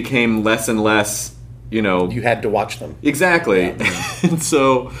 Commercials became less and less. You had to watch them. Exactly, and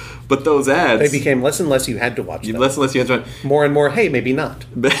so. But those ads... They became less and less you had to watch them. Less and less you had to watch. More and more, hey, maybe not.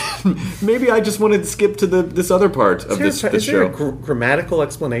 Maybe I just wanted to skip to this other part of this show. Is there a grammatical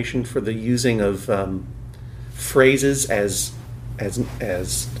explanation for the using of phrases as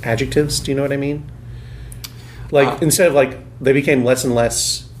adjectives? Do you know what I mean? Like, instead of like, they became less and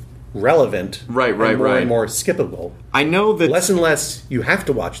less relevant. Right. More and more skippable. I know that... Less and less you have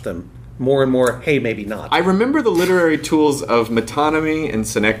to watch them. More and more, hey, maybe not. I remember the literary tools of metonymy and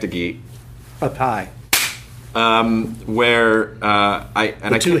synecdoche. Up high. Where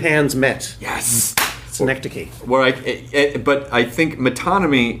the two hands met. Yes. Synecdoche. But I think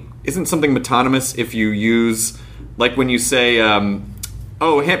metonymy isn't something metonymous if you use, like when you say, hand me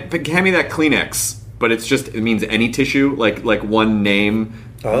that Kleenex, but it means any tissue, like one name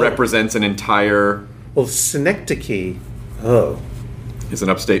represents an entire... Well, synecdoche, is in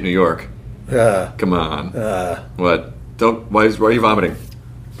upstate New York. Come on. What? Why are you vomiting?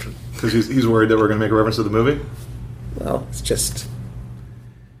 Because he's worried that we're going to make a reference to the movie? Well, it's just...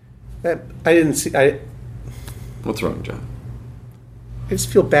 I didn't see... What's wrong, John? I just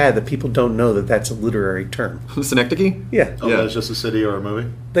feel bad that people don't know that that's a literary term. Synecdoche? Yeah. Oh, that's just a city or a movie?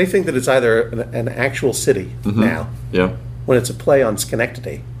 They think that it's either an actual city now. Yeah. When it's a play on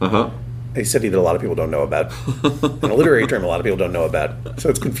Schenectady. Uh-huh. A city that a lot of people don't know about. And a literary term a lot of people don't know about. So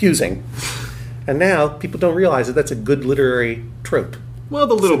it's confusing. And now people don't realize that that's a good literary trope. Well,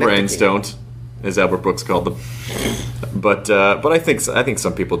 the little brains don't, as Albert Brooks called them. But I think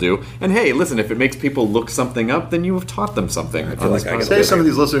some people do. And hey, listen, if it makes people look something up, then you have taught them something. I feel like I say some of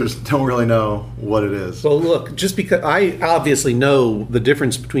these listeners don't really know what it is. Well, look, just because I obviously know the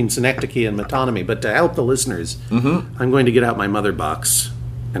difference between synecdoche and metonymy, but to help the listeners, I'm going to get out my mother box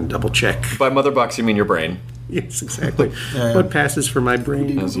and double check. By mother box, you mean your brain? Yes, exactly. What passes for my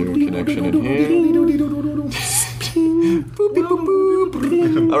brain? How's your connection in here?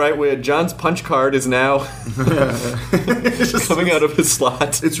 All right, John's punch card is now coming out of his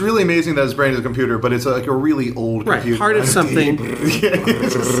slot. It's really amazing that his brain is a computer, but it's like a really old computer. Part of something.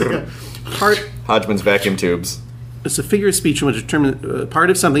 Hodgman's vacuum tubes. It's a figure of speech in which part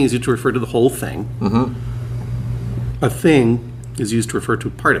of something is used to refer to the whole thing. Mm-hmm. A thing is used to refer to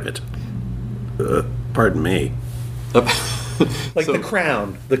part of it. Pardon me. Like so, the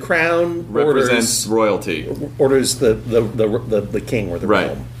crown. The crown represents royalty. Orders the king or the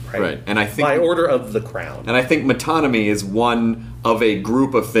realm. Right. And I think by order of the crown. And I think metonymy is one of a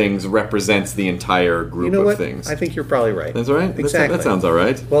group of things represents the entire group of things. I think you're probably right. That's right? Exactly. That sounds all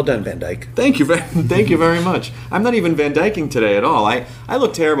right. Well done, Van Dyke. Thank you very much. I'm not even Van Dyking today at all. I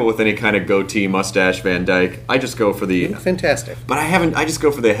look terrible with any kind of goatee, mustache, Van Dyke. I just go for the... Fantastic. But I just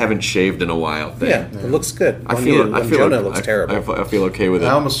go for the haven't shaved in a while thing. Yeah, it looks good. I feel Jonah looks terrible. I feel okay with it.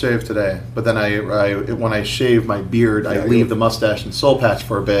 I almost shaved today, but then when I shave my beard, I leave the mustache and soul patch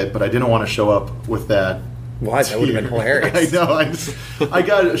for a bit, but I didn't want to show up with that. Why? That would have been hilarious. I know. I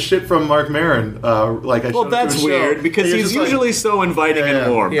got shit from Mark Maron. Well, that's weird because he's usually so inviting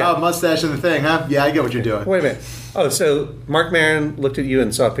and warm. Yeah. Oh, mustache and the thing, huh? Yeah, I get what you're doing. Wait a minute. Oh, so Mark Maron looked at you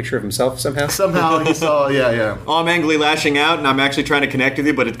and saw a picture of himself somehow? Somehow he saw, yeah. Oh, I'm angrily lashing out, and I'm actually trying to connect with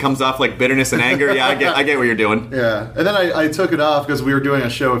you, but it comes off like bitterness and anger. Yeah, I get what you're doing. Yeah, and then I took it off because we were doing a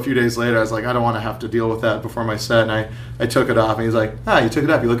show a few days later. I was like, I don't want to have to deal with that before my set, and I took it off, and he's like, you took it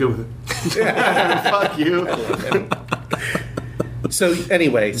off. You look good with it. Fuck you. So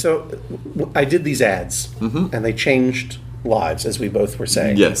anyway, I did these ads, and they changed lives, as we both were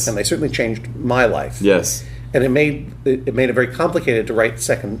saying. Yes. And they certainly changed my life. Yes. And it made it very complicated to write the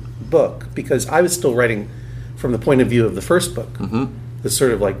second book because I was still writing from the point of view of the first book, the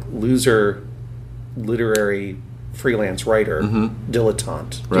sort of like loser literary freelance writer,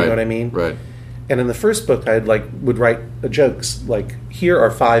 dilettante. Do you know what I mean? Right. And in the first book, I would write jokes like, "Here are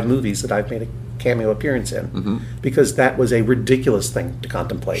 5 movies that I've made a cameo appearance in," because that was a ridiculous thing to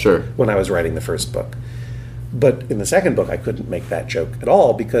contemplate when I was writing the first book. But in the second book, I couldn't make that joke at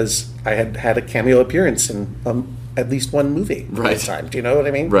all because I had had a cameo appearance in at least one movie at the time. Do you know what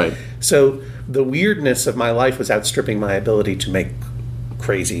I mean? Right. So the weirdness of my life was outstripping my ability to make up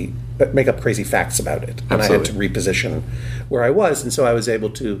crazy facts about it. And I had to reposition where I was. And so I was able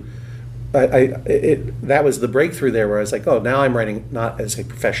to... that was the breakthrough there where I was like, oh, now I'm writing not as a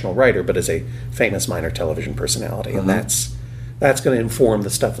professional writer, but as a famous minor television personality. And that's going to inform the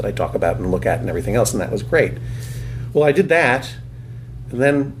stuff that I talk about and look at and everything else, and that was great. Well, I did that, and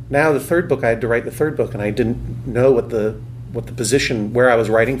then now the third book, I had to write the third book, and I didn't know what the position where I was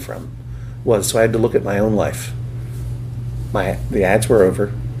writing from was, so I had to look at my own life. The ads were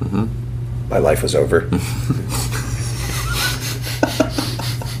over. My life was over.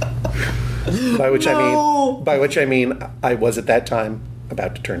 By which I mean I was at that time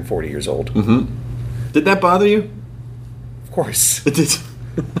about to turn 40 years old. Did that bother you? Of course. It did.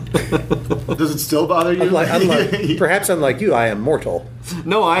 Does it still bother you? Perhaps unlike you, I am mortal.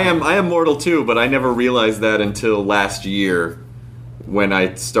 No, I am mortal too, but I never realized that until last year when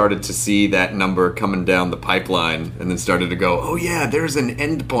I started to see that number coming down the pipeline and then started to go, oh yeah, there's an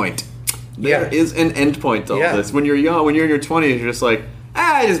end point. There is an end point to all this. When you're young, when you're in your 20s, you're just like,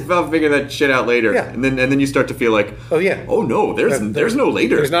 I'll figure that shit out later. Yeah. And then you start to feel like, oh no, there's no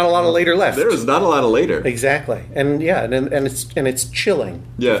later. There's not a lot of later left. There is not a lot of later. Exactly. And it's chilling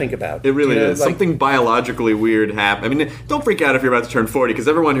to think about. It really is. Something biologically weird happened. I mean, don't freak out if you're about to turn 40, because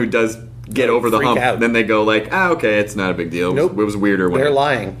everyone who does get over the hump, then they go like, okay, it's not a big deal. Nope. It was weirder when they're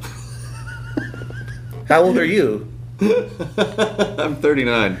lying. How old are you? I'm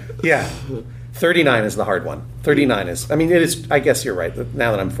 39. Yeah. 39 is the hard one. 39 is... I mean, it is... I guess you're right.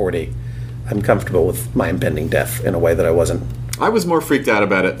 Now that I'm 40, I'm comfortable with my impending death in a way that I wasn't... I was more freaked out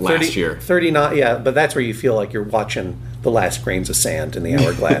about it last year. 39, yeah, but that's where you feel like you're watching the last grains of sand in the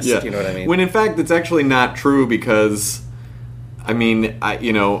hourglass. Do you know what I mean? When in fact, it's actually not true because... I mean,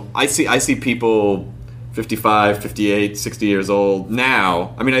 I see people 55, 58, 60 years old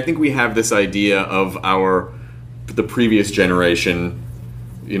now. I mean, I think we have this idea of the previous generation...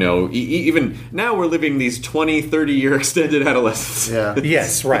 even now we're living these 20, 30-year extended adolescence. Yeah.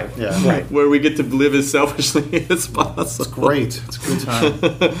 Yes, right. Yeah. Right. Where we get to live as selfishly as possible. It's great. It's a good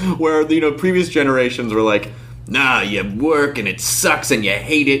time. Where, previous generations were like, nah, you work and it sucks and you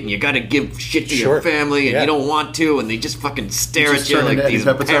hate it and you got to give shit to your family and you don't want to, and they just fucking stare at you like these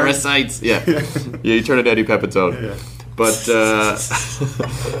parasites. Yeah. You turn into Eddie Pepitone. Yeah. But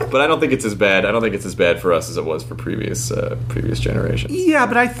I don't think it's as bad. I don't think it's as bad for us as it was for previous generations. Yeah,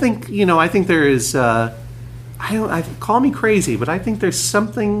 but I think there is I call me crazy, but I think there's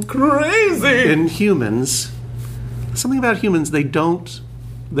something Crazy! in humans. Something about humans,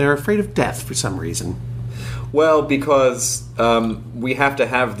 they're afraid of death for some reason. Well, because we have to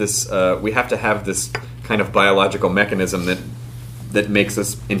have this kind of biological mechanism that makes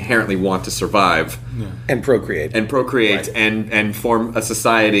us inherently want to survive And procreate. right. and form a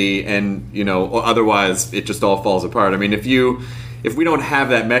society, and otherwise it just all falls apart. I mean, if we don't have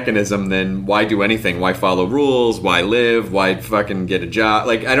that mechanism, then why do anything? Why follow rules? Why live? Why fucking get a job?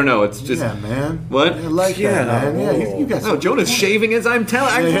 Like, I don't know. It's just man. What? I like that, man. Yeah, you guys. No, Jonah's shaving his. I'm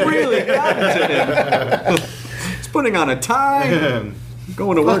telling. I've really gotten to him. He's putting on a tie.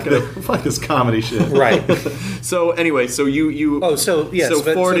 Going to work. Fuck this comedy shit. Right. So anyway, so you. Oh, so yes. So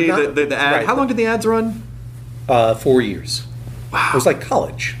but- 40. not- the ad. right. How long did the ads run? 4 years. Wow. It was like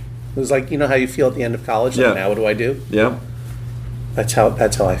college. It was like, how you feel at the end of college. Like, Yeah. now what do I do? Yeah. That's how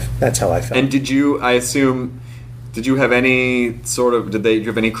I felt. And did you? I assume. Did you have any sort of? Did you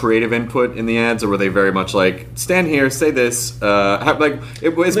have any creative input in the ads, or were they very much like stand here, say this? As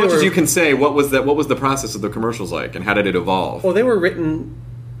much as you can say, what was that? What was the process of the commercials like, and how did it evolve? Well, they were written.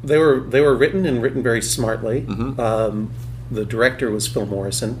 They were written and written very smartly. Mm-hmm. The director was Phil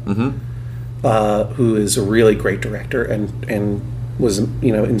Morrison, who is a really great director and was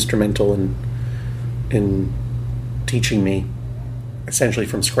instrumental in teaching me essentially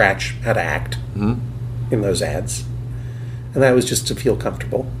from scratch how to act in those ads, and that was just to feel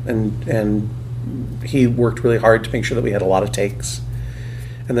comfortable. And he worked really hard to make sure that we had a lot of takes,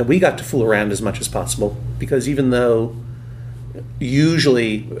 and that we got to fool around as much as possible. Because even though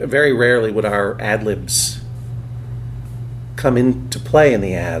usually, very rarely would our ad libs come into play in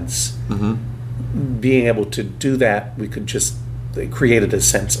the ads, being able to do that, we could just it created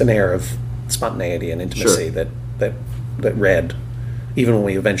an air of spontaneity and intimacy Sure. that read, even when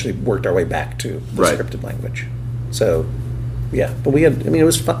we eventually worked our way back to the Right. scripted language. So, yeah, but we had. I mean, it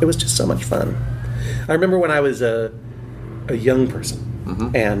was fun. It was just so much fun. I remember when I was a young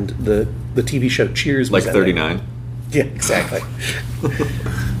person, and the TV show Cheers was Like ending. 39. Yeah, exactly.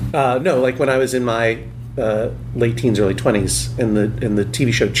 No, like when I was in my late teens, early 20s, and the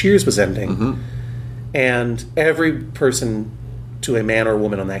TV show Cheers was ending, and every person, to a man or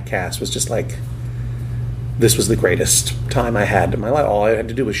woman on that cast, was just like, this was the greatest time I had in my life. All I had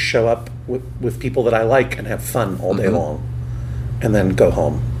to do was show up with people that I like and have fun all day long, and then go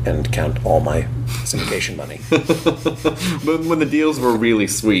home and count all my syndication money. But when the deals were really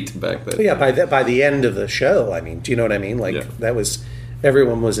sweet back then. But yeah, by the end of the show, I mean, do you know what I mean? Like Yeah. that was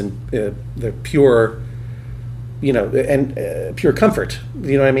everyone was in the pure, and pure comfort.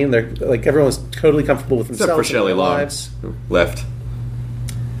 You know what I mean? They're like everyone was totally comfortable with Except themselves for Shelley and their Long, lives. who left.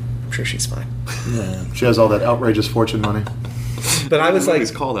 I'm sure she's fine. She has all that outrageous fortune money. But I was like,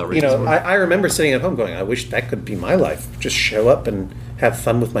 Movies called outrageous work. I remember sitting at home going, I wish that could be my life. Just show up and have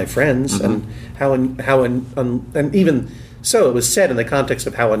fun with my friends, and and even so, it was said in the context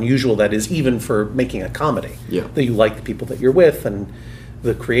of how unusual that is, even for making a comedy. Yeah. That you like the people that you're with, and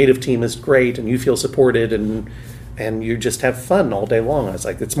the creative team is great, and you feel supported, and you just have fun all day long. I was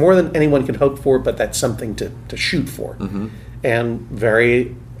like, it's more than anyone can hope for, but that's something to shoot for. And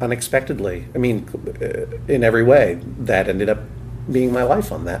very unexpectedly, I mean, in every way, that ended up being my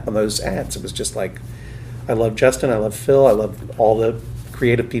life on those ads. It was just like, I love Justin, I love Phil, I love all the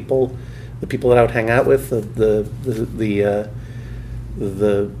creative people, the people that I would hang out with, the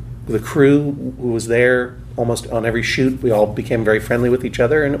crew who was there almost on every shoot. We all became very friendly with each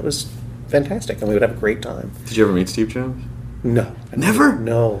other, and it was fantastic, and we would have a great time. Did you ever meet Steve Jones? No. Never?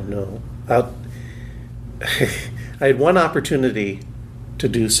 No. I had one opportunity to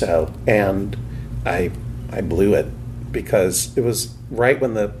do so, and I blew it because it was right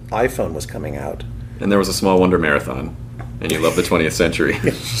when the iPhone was coming out. And there was a Small Wonder marathon, and you love the 20th century.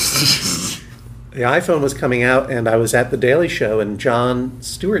 The iPhone was coming out, and I was at the Daily Show, and Jon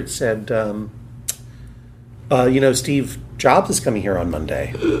Stewart said, Steve Jobs is coming here on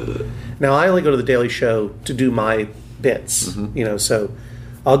Monday. Now, I only go to the Daily Show to do my bits, so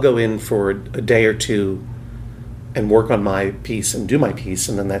I'll go in for a day or two and work on my piece and do my piece,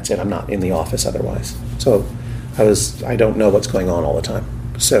 and then that's it. I'm not in the office otherwise. So I don't know what's going on all the time.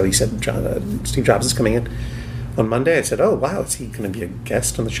 So he said, Steve Jobs is coming in on Monday. I said, oh, wow, is he going to be a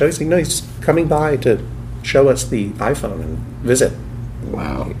guest on the show? He said, no, he's coming by to show us the iPhone and visit.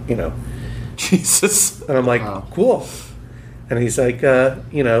 Wow. Jesus. And I'm like, cool. And he's like,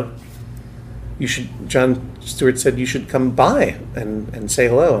 you should, Jon Stewart said you should come by and say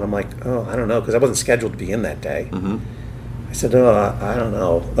hello. And I'm like, oh, I don't know, because I wasn't scheduled to be in that day. I said, I don't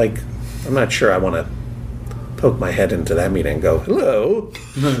know. Like, I'm not sure I want to poke my head into that meeting and go, "Hello,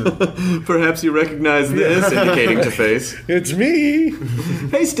 Perhaps you recognize this," indicating to face. it's me."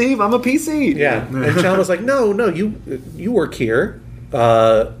 Hey, Steve, I'm a PC. Yeah, and John was like, "No, you work here.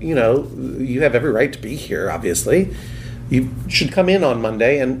 You have every right to be here. Obviously, you should come in on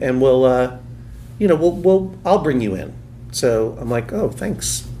Monday, and we'll I'll bring you in." So I'm like, "Oh,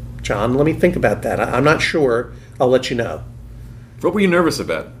 thanks, John. Let me think about that. I'm not sure. I'll let you know." What were you nervous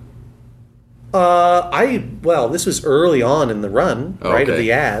about? This was early on in the run, right, of okay.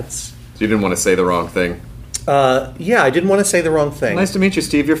 the ads. So you didn't want to say the wrong thing. I didn't want to say the wrong thing. Nice to meet you,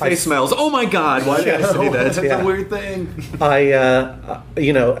 Steve. Your face smells. Oh my God! Why did I say that? That's Yeah. a weird thing.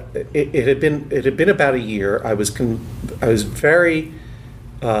 It had been about a year. I was very,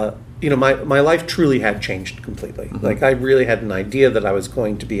 my life truly had changed completely. Mm-hmm. Like, I really had an idea that I was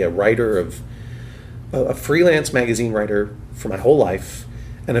going to be a writer a freelance magazine writer for my whole life,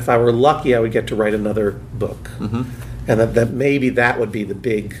 and if I were lucky, I would get to write another book, Mm-hmm. and that maybe that would be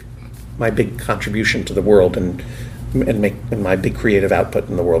my big contribution to the world, and my big creative output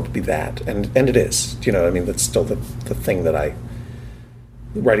in the world would be that, and it is. That's still the thing that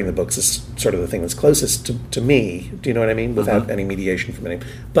writing the books is sort of the thing that's closest to me. Do you know what I mean? Without any mediation from anyone.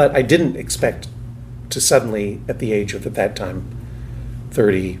 But I didn't expect to suddenly, at the age of, at that time,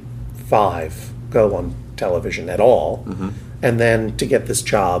 35, go on television at all, and then to get this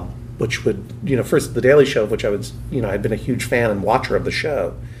job, which would, first The Daily Show, which I'd been a huge fan and watcher of the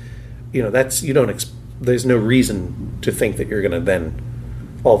show. There's no reason to think that you're going to then,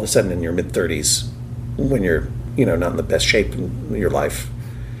 all of a sudden in your mid-30s, when you're, not in the best shape in your life,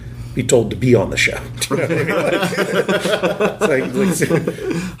 be told to be on the show. Do you know what I mean? It's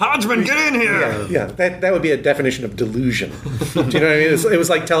like Hodgman, get in here! yeah, that would be a definition of delusion. Do you know what I mean? It was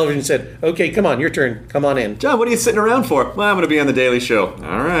like television said, "Okay, come on, your turn. Come on in." John, what are you sitting around for? Well, I'm going to be on The Daily Show.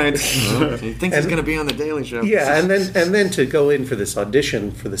 All right. Well, he thinks he's going to be on The Daily Show. Yeah, and then to go in for this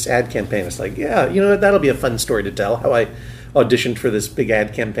audition for this ad campaign, it's like, that'll be a fun story to tell. How I auditioned for this big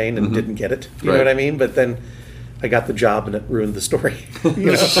ad campainin and didn't get it. You know what I mean? But then I got the job and it ruined the story.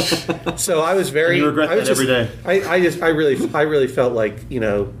 So I was very. And you regret that every day. I really felt like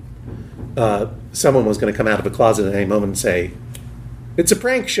someone was going to come out of a closet at any moment and say, "It's a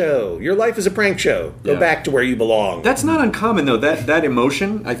prank show. Your life is a prank show. Go back to where you belong." That's not uncommon, though. That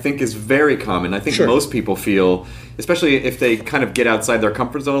emotion, I think, is very common. I think most people feel, especially if they kind of get outside their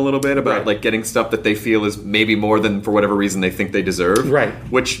comfort zone a little bit about like getting stuff that they feel is maybe more than, for whatever reason, they think they deserve. Right.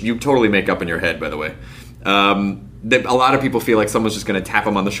 Which you totally make up in your head, by the way. That a lot of people feel like someone's just going to tap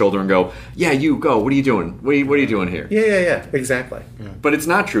them on the shoulder and go, "Yeah, you go. What are you doing? What are you doing here?" Yeah, exactly. Yeah. But it's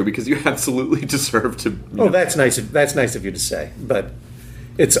not true, because you absolutely deserve to. That's nice. That's nice of you to say. But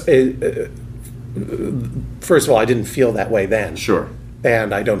it's first of all, I didn't feel that way then. Sure.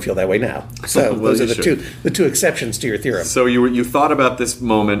 And I don't feel that way now. So Well, those are you the two exceptions to your theorem. So you thought about this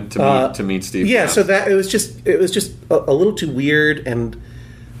moment to meet Steve. Yeah. Jobs. So that it was just a little too weird, and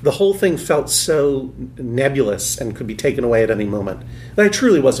the whole thing felt so nebulous and could be taken away at any moment that I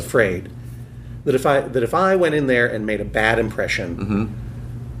truly was afraid that if I went in there and made a bad impression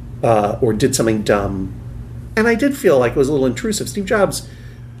or did something dumb, and I did feel like it was a little intrusive. Steve Jobs,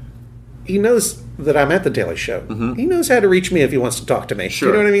 he knows that I'm at the Daily Show. He knows how to reach me if he wants to talk to me. Sure.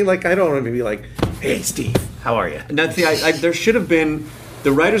 You know what I mean? Like, I don't want to be like, "Hey, Steve, how are you?" And that's there should have been,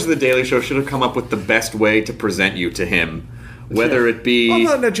 the writers of the Daily Show should have come up with the best way to present you to him, whether it be.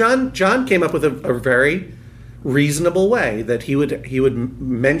 Oh no, John came up with a very reasonable way that he would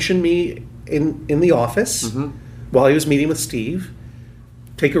mention me in the office while he was meeting with Steve,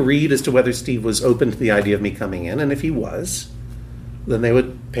 take a read as to whether Steve was open to the idea of me coming in, and if he was, then they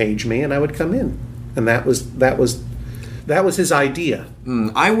would page me and I would come in, and that was his idea.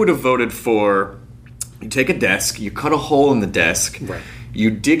 I would have voted for, you take a desk, you cut a hole in the desk, Right. You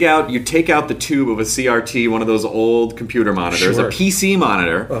take out the tube of a CRT, one of those old computer monitors, Sure. a PC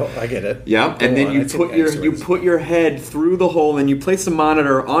monitor. Oh, I get it. Yeah, Go and then on, you I'd say you put your head through the hole, and you place the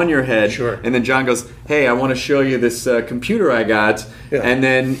monitor on your head. Sure. And then John goes, "Hey, I want to show you this computer I got." Yeah. And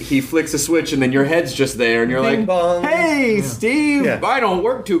then he flicks a switch, and then your head's just there, and you're Bing like, bong. "Hey, Steve, Yeah. I don't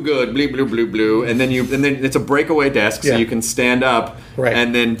work too good." Bleep bloop bloop blue. And then it's a breakaway desk, so Yeah. you can stand up Right.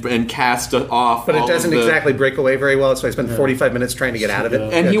 and cast off. But all it doesn't of the, exactly break away very well, so I spent 45 minutes trying to get out of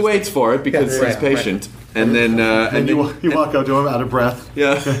it. And he waits for it because Yeah, he's right, patient. And then And you walk up to him out of breath.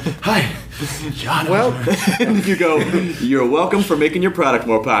 yeah. "Hi, John." Well, You go, "You're welcome for making your product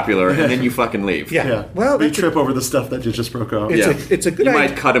more popular," and then you fucking leave. yeah. Yeah. Well, we that's trip over the stuff that you just broke off. It's a good You idea.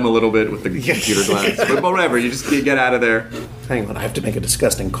 might cut him a little bit with the computer glass, but whatever. You just get out of there. Hang on, I have to make a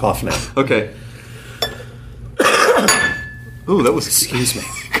disgusting cough now. Okay. Ooh, that was Excuse me.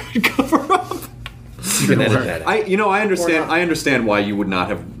 good cover up. You can edit that out. I understand why you would not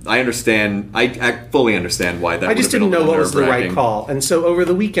have. I fully understand why that. I just would have didn't been a know what little was the right nerve-wracking. call. And so over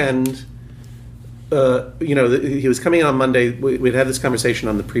the weekend, he was coming on Monday. We'd had this conversation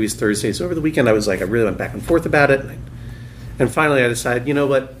on the previous Thursday. So over the weekend, I was like, I really went back and forth about it. And finally, I decided, you know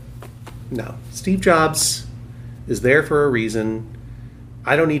what? No, Steve Jobs is there for a reason.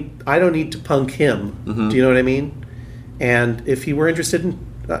 I don't need to punk him. Mm-hmm. Do you know what I mean? And if he were interested in,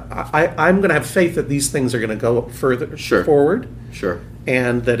 I'm going to have faith that these things are going to go further forward. Sure.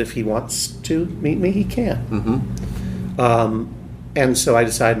 And that if he wants to meet me, he can. Mm-hmm. And so I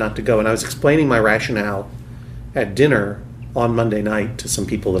decided not to go. And I was explaining my rationale at dinner on Monday night to some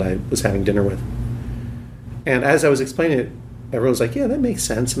people that I was having dinner with. And as I was explaining it, everyone was like, yeah, that makes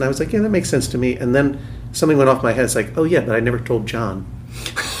sense. And I was like, yeah, that makes sense to me. And then something went off my head. It's like, oh, yeah, but I never told John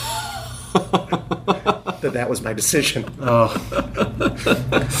that was my decision. Oh.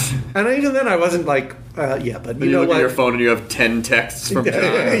 And even then I wasn't like, yeah, but you know look what? at your phone and you have 10 texts from John.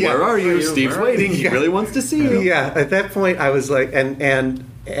 Yeah. Where are you? Steve's waiting. He really wants to see you. Yeah, at that point I was like, and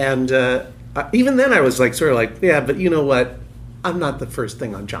even then I was like, sort of like, yeah, but you know what? I'm not the first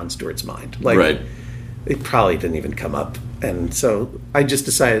thing on Jon Stewart's mind. Like, Right. It probably didn't even come up. And so I just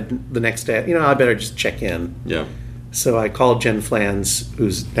decided the next day, I better just check in. Yeah. So I called Jen Flans,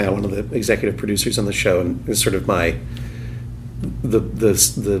 who's now one of the executive producers on the show, and is sort of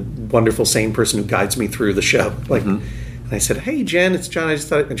the wonderful sane person who guides me through the show. Like, and I said, "Hey, Jen, it's John. I just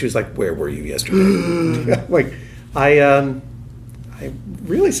thought," and she was like, "Where were you yesterday?" Like, I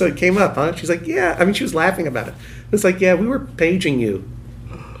really, so it came up, huh? She's like, "Yeah." I mean, she was laughing about it. It's like, "Yeah, we were paging you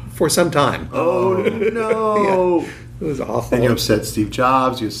for some time." Oh no. Yeah. It was awful. And you upset Steve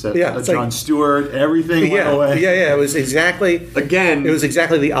Jobs, you upset it's Jon like- Stewart, everything went away. Yeah. It was exactly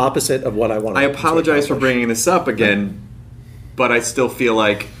the opposite of what I wanted. I to apologize for accomplish. bringing this up again, but I still feel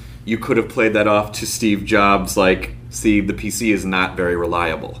like you could have played that off to Steve Jobs like, see, the PC is not very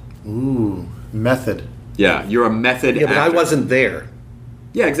reliable. Ooh, method. Yeah, you're a method Yeah, but I actor. wasn't there,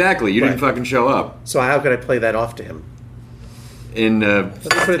 Yeah, exactly. You didn't Right. fucking show up. so how could I play that off to him? In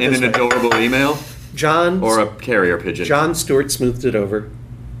put it in this an way. adorable email John or a carrier pigeon. Jon Stewart smoothed it over.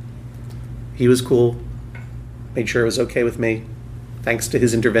 He was cool. Made sure it was okay with me. Thanks to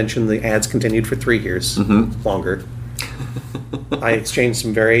his intervention, the ads continued for 3 years longer. I exchanged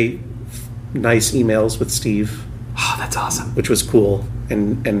some very nice emails with Steve, Oh, that's awesome. which was cool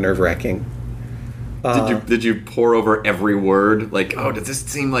and nerve-wracking. Did you pour over every word? Like, oh, does this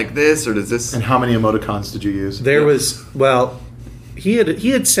seem like this, or does this? And how many emoticons did you use? There was, he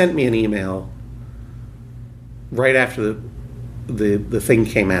had sent me an email right after the thing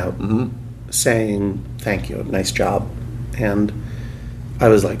came out saying, thank you, nice job. And I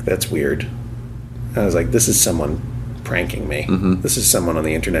was like, that's weird. I was like, this is someone pranking me. This is someone on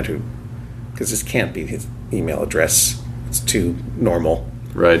the internet because this can't be his email address. It's too normal.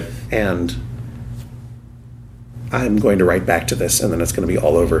 Right. And I'm going to write back to this, and then it's going to be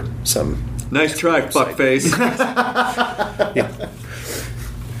all over some... Nice try, fuckface.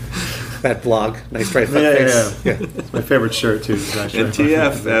 that blog. Nice try, Yeah. fuckface. Yeah. It's my favorite shirt, too.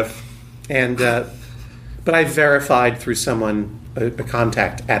 NTFF. And but I verified through someone, a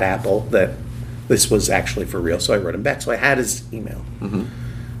contact at Apple, that this was actually for real. So I wrote him back. So I had his email, and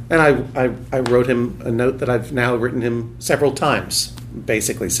I wrote him a note that I've now written him several times,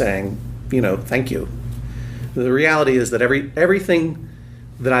 basically saying, thank you. The reality is that everything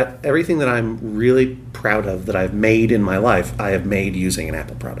that I'm really proud of that I've made in my life, I have made using an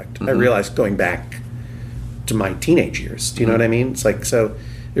Apple product. I realized going back to my teenage years. Do you know what I mean? It's like, so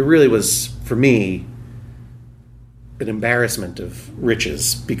it really was, for me, an embarrassment of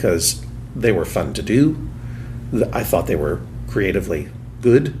riches because they were fun to do. I thought they were creatively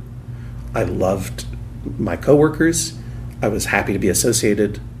good. I loved my coworkers. I was happy to be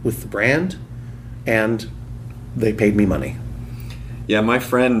associated with the brand, and they paid me money. Yeah, my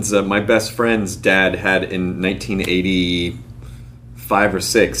best friend's dad had in 1985 or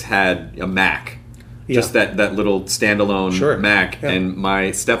 6 had a Mac. Just that little standalone Mac. Yeah. And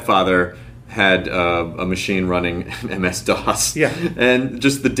my stepfather had a machine running MS-DOS. Yeah. And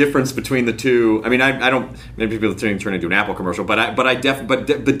just the difference between the two. I mean, I don't. Maybe people are turning into an Apple commercial, but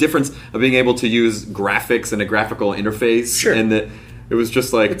the difference of being able to use graphics and a graphical interface. Sure. And it was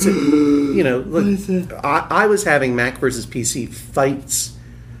just like, look, I was having Mac versus PC fights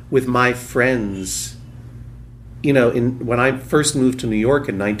with my friends. When I first moved to New York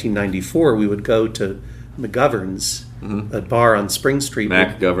in 1994, we would go to McGovern's, a bar on Spring Street.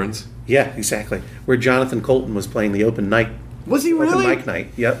 Mac governs. Yeah, exactly. Where Jonathan Colton was playing the open night Was he really? Open mic night.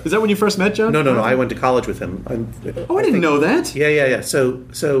 Yep. Is that when you first met John? No. I went to college with him. I didn't know that. Yeah.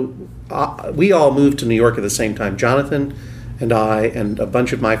 So we all moved to New York at the same time. Jonathan and I and a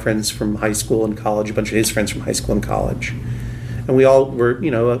bunch of my friends from high school and college, a bunch of his friends from high school and college, and we all were,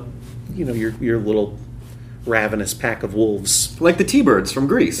 your little ravenous pack of wolves, Like the T-Birds from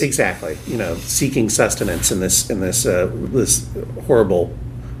Greece. exactly. Seeking sustenance in this horrible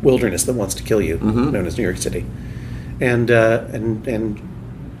wilderness that wants to kill you, known as New York City, and I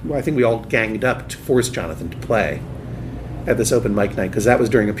think we all ganged up to force Jonathan to play at this open mic night because that was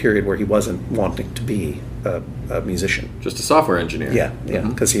during a period where he wasn't wanting to be a musician. Just a software engineer. Yeah,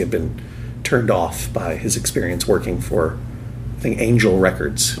 because he had been turned off by his experience working for, I think, Angel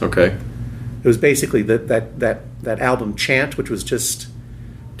Records. Okay. It was basically that album Chant, which was just.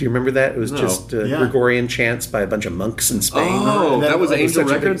 Do you remember that? It was just Gregorian chants by a bunch of monks in Spain. Oh, that was Angel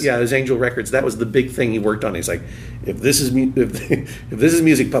Records? Yeah, it was Angel Records. That was the big thing he worked on. He's like, if this is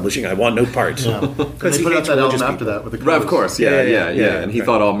music publishing, I want no part. Because he put out that album after that with the Right, of course, yeah. And he right.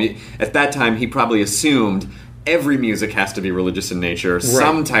 thought at that time he probably assumed every music has to be religious in nature,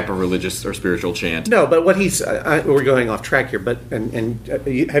 some type of religious or spiritual chant. No, but what we're going off track here. But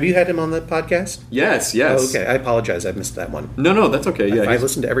have you had him on the podcast? Yes. Oh, okay, I apologize. I missed that one. No, that's okay. Yeah, If I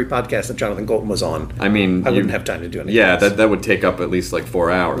listened to every podcast that Jonathan Golden was on, I mean, I wouldn't have time to do anything. Yeah, else. that would take up at least like 4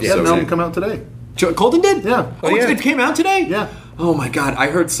 hours. He had an album come out today. Colton did? Yeah. Oh, yeah. It came out today? Yeah. Oh my God!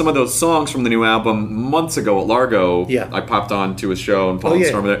 I heard some of those songs from the new album months ago at Largo. Yeah. I popped on to his show and followed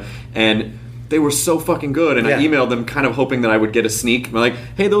Storm there, and they were so fucking good. And I emailed them, kind of hoping that I would get a sneak. I'm like,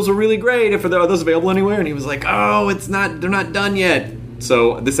 "Hey, those are really great. Are those available anywhere?" And he was like, "Oh, it's not. They're not done yet."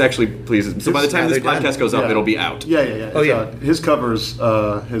 So this actually pleases. So by the time this podcast goes up, it'll be out. Yeah. Oh, yeah. His covers,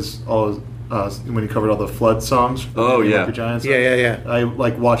 when he covered all the Flood songs. Oh, yeah. Like Giants. Yeah. I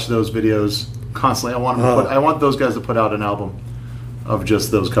watch those videos constantly. I want those guys to put out an album of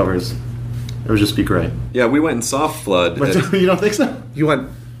just those covers. It would just be great. Yeah, we went and saw Flood. But you don't think so? You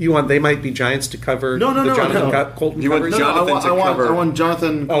want They Might Be Giants to cover No, the Jonathan Colton You want covers? Jonathan to cover- I want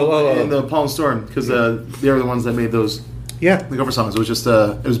Jonathan and the Palm Storm because they're the ones that made those. Yeah. The cover songs. It was just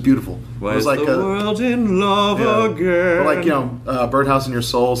it was beautiful. Why it was is the world in love again? But Birdhouse in Your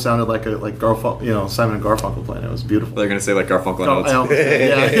Soul sounded like Simon and Garfunkel playing. It was beautiful. They're gonna say like Garfunkel and Oates.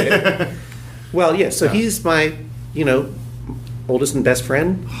 Yeah. Well, yeah. So he's my, oldest and best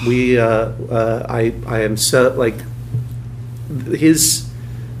friend. I am so like his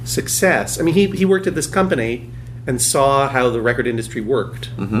success. I mean, he worked at this company and saw how the record industry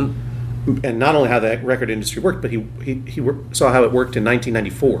worked. Mm-hmm. And not only how the record industry worked, but he saw how it worked in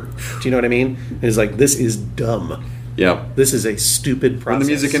 1994. Do you know what I mean? And he's like, this is dumb. Yeah. This is a stupid process. When the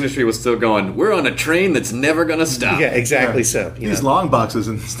music industry was still going, we're on a train that's never going to stop. Yeah, exactly so. These long boxes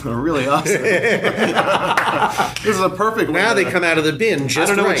are really awesome. This is a perfect Now they come out of the bin just I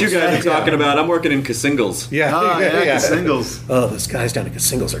don't know right. what you guys are talking about. I'm working in Casingles. Yeah. Singles. Oh, those guys down at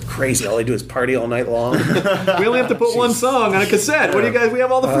Casingles are crazy. All they do is party all night long. We only have to put one song on a cassette. What do you guys? We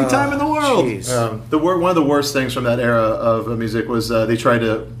have all the free time in the world. One of the worst things from that era of music was they tried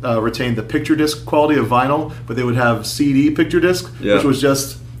to retain the picture disc quality of vinyl, but they would have CD picture disc, which was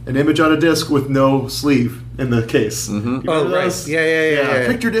just an image on a disc with no sleeve in the case. Mm-hmm. Oh, right. Those? Yeah.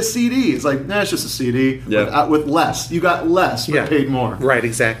 Picture disc CD. It's like, it's just a CD with less. You got less, but paid more. Right,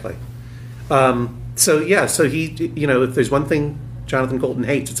 exactly. So he, if there's one thing Jonathan Colton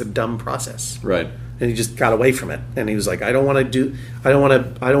hates, it's a dumb process. Right. And he just got away from it. And he was like, I don't want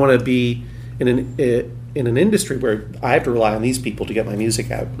to be in an industry where I have to rely on these people to get my music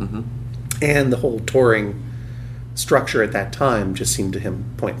out. Mm-hmm. And the whole touring structure at that time just seemed to him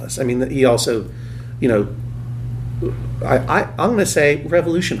pointless. I mean, he also, I'm going to say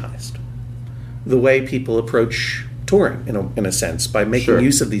revolutionized the way people approach touring in a sense by making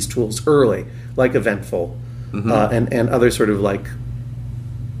use of these tools early, like Eventful, and other sort of like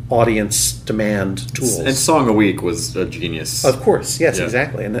audience demand tools. And Song a Week was a genius. Of course, yes,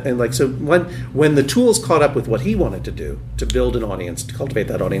 exactly. And like so when the tools caught up with what he wanted to do, to build an audience, to cultivate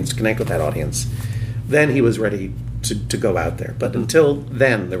that audience, to connect with that audience, then he was ready to go out there. But until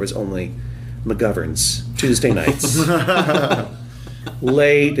then, there was only McGovern's Tuesday nights,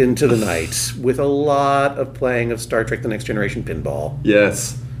 late into the night, with a lot of playing of Star Trek: The Next Generation pinball.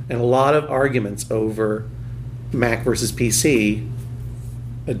 Yes. And a lot of arguments over Mac versus PC.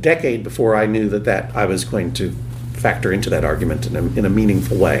 A decade before I knew that I was going to factor into that argument in a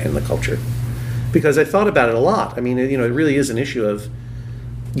meaningful way in the culture, because I thought about it a lot. I mean, it really is an issue of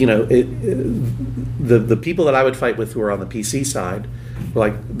the people that I would fight with who are on the PC side were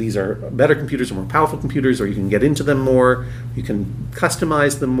like, these are better computers or more powerful computers, or you can get into them more, you can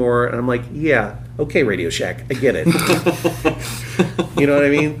customize them more. And I'm like, yeah, okay, Radio Shack, I get it. You know what I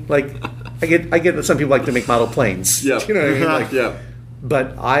mean? Like, I get that some people like to make model planes. Yeah. You know what I mean? Like, yeah.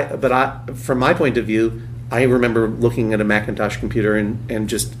 But I, from my point of view, I remember looking at a Macintosh computer and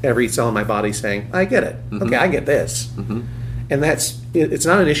just every cell in my body saying, I get it. Mm-hmm. Okay, I get this. Mm-hmm. And it's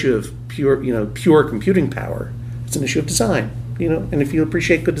not an issue of pure computing power. It's an issue of design. And if you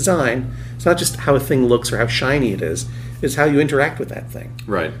appreciate good design, it's not just how a thing looks or how shiny it is. It's how you interact with that thing.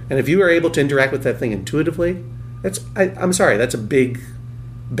 Right. And if you are able to interact with that thing intuitively, I'm sorry, that's a big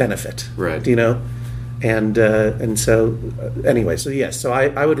benefit. Right. And so anyway, so yes, so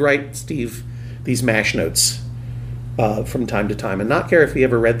I would write Steve these MASH notes from time to time, and not care if he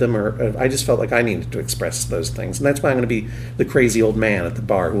ever read them, or I just felt like I needed to express those things. And that's why I'm going to be the crazy old man at the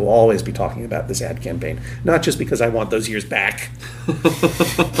bar who will always be talking about this ad campaign. Not just because I want those years back, but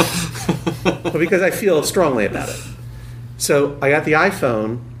because I feel strongly about it. So I got the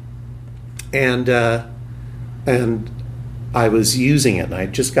iPhone, and I was using it, and I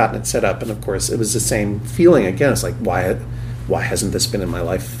had just gotten it set up, and of course it was the same feeling again. It's like, why hasn't this been in my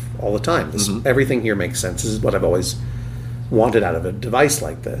life all the time? Everything here makes sense. This is what I've always wanted out of a device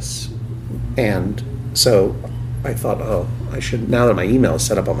like this. And so I thought, I should, now that my email is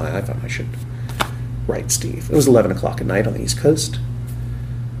set up on my iPhone, I should write Steve. It was 11 o'clock at night on the East Coast.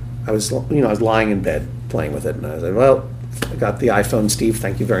 I was lying in bed playing with it, and I was like, well, I got the iPhone, Steve.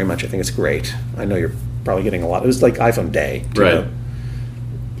 Thank you very much. I think it's great. I know you're probably getting a lot. It was like iPhone day. Right.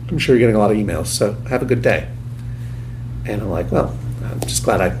 I'm sure you're getting a lot of emails, so have a good day. And I'm like, well, I'm just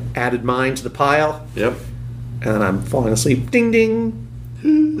glad I added mine to the pile. Yep. And I'm falling asleep. Ding, ding.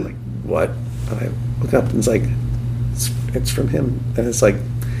 I'm like, what? And I look up, and it's like, it's from him. And it's like,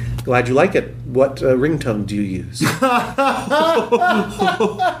 glad you like it. What ringtone do you use?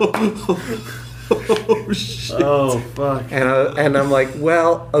 Oh, shit. Oh, fuck. And I'm like,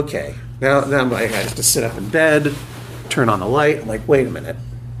 well, okay. Now I'm like, I have to sit up in bed, turn on the light. I'm like, wait a minute.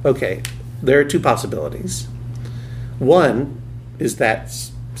 Okay, there are two possibilities. One is that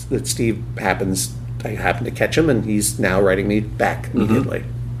Steve I happen to catch him, and he's now writing me back immediately.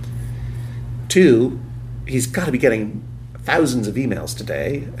 Mm-hmm. Two, he's got to be getting thousands of emails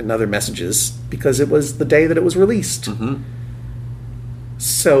today and other messages because it was the day that it was released. Mm-hmm.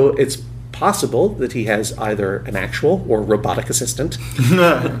 So it's possible that he has either an actual or robotic assistant.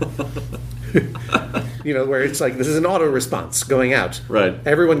 Where it's like, this is an auto response going out. Right.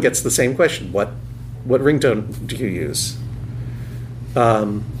 Everyone gets the same question. What ringtone do you use?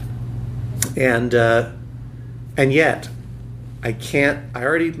 And yet I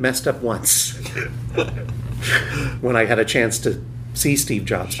already messed up once when I had a chance to see Steve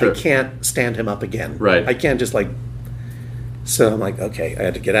Jobs. Sure. I can't stand him up again. Right. I can't just so I'm like, okay, I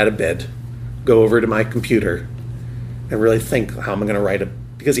had to get out of bed, go over to my computer, and really think how I'm going to write it,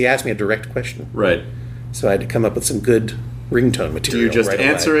 because he asked me a direct question. Right. So I had to come up with some good ringtone material. Do you just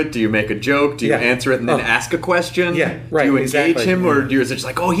answer away. it? Do you make a joke? Do you answer it and then ask a question? Yeah, right. Do you engage him, or is it just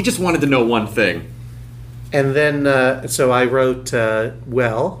like, he just wanted to know one thing? And then, so I wrote,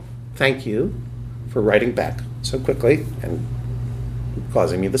 well, thank you for writing back so quickly and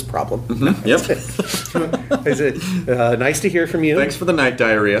causing me this problem. Mm-hmm. Yep. I said, nice to hear from you. Thanks for the night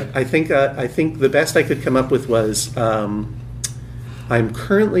diarrhea. I think the best I could come up with was, I'm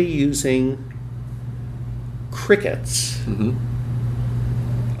currently using Crickets. Mm-hmm.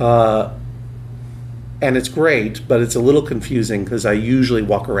 And it's great, but it's a little confusing because I usually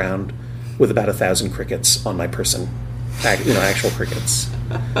walk around with about 1,000 crickets on my person, actual crickets.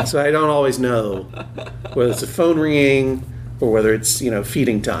 So I don't always know whether it's a phone ringing or whether it's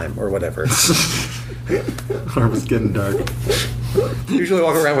feeding time or whatever. Or it's getting dark. Usually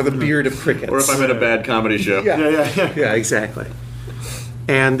walk around with a beard of crickets. Or if I'm at a bad comedy show. Yeah, exactly.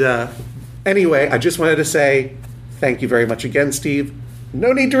 And anyway, I just wanted to say thank you very much again, Steve.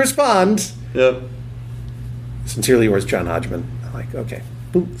 No need to respond. Yep. Sincerely yours, John Hodgman. I'm like, okay.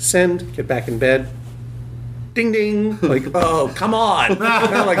 Boom, send, get back in bed. Ding, ding. Like, oh, come on.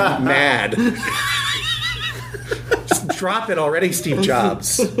 I'm like mad. Just drop it already, Steve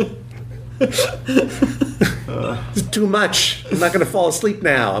Jobs. It's too much. I'm not going to fall asleep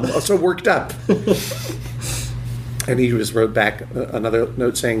now. I'm so worked up. And he just wrote back another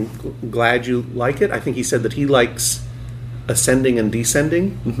note saying, glad you like it. I think he said that he likes ascending and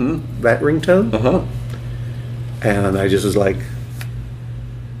descending, that ringtone. Uh-huh. And I just was like,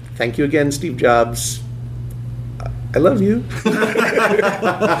 thank you again, Steve Jobs. I love you.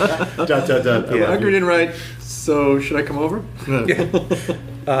 I agreed and right. So should I come over? Yeah.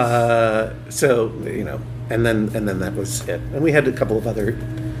 So and then that was it. And we had a couple of other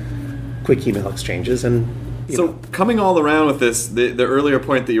quick email exchanges, and So coming all around with this, the earlier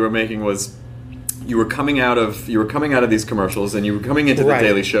point that you were making was you were coming out of these commercials, and you were coming into the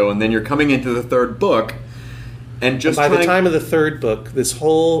Daily Show, and then you're coming into the third book, and just by the time of the third book, this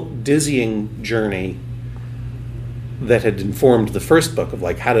whole dizzying journey that had informed the first book of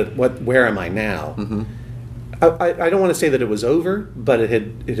like where am I now? Mm-hmm. I don't want to say that it was over, but it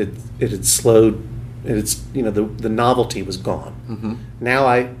had slowed. The novelty was gone. Mm-hmm. Now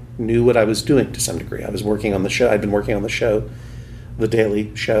I knew what I was doing to some degree. I was working on the show. I'd been working on the show, the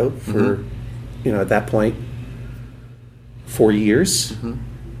Daily Show, for at that point 4 years,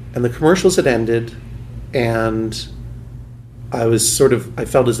 and the commercials had ended, and I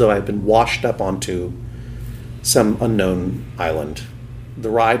felt as though I had been washed up onto some unknown island.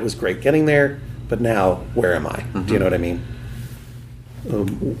 The ride was great getting there, but now where am I? Do you know what I mean?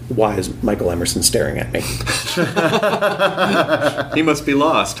 Why is Michael Emerson staring at me? He must be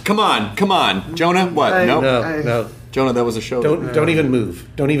lost. Come on, Jonah. What? No. Jonah, that was a show. Don't even move.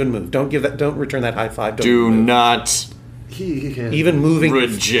 Don't even move. Don't give that. Don't return that high five. Do not even moving.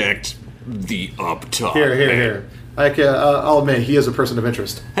 Reject the up top. Here. I'll admit he is a person of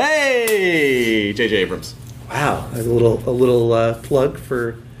interest. Hey, J.J. Abrams. Wow, a little plug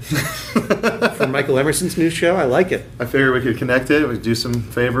for Michael Emerson's new show. I like it. I figured we could connect it. We could do some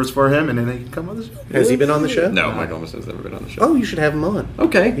favors for him, and then he can come on the show. Has he been on the show? No, Michael Emerson's never been on the show. Oh, you should have him on.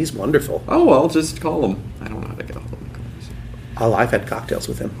 Okay. He's wonderful. Oh, well, just call him. I don't know how to get a hold of Michael Emerson. Oh, I've had cocktails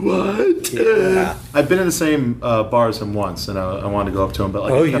with him. What? Yeah. I've been in the same bar as him once, and I wanted to go up to him,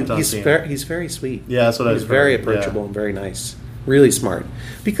 but I kept on seeing him. He's very sweet. Yeah, that's what I was. He's very approachable and very nice. Really smart.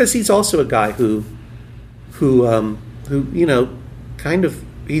 Because he's also a guy who kind of,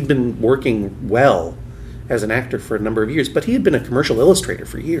 he'd been working well as an actor for a number of years, but he had been a commercial illustrator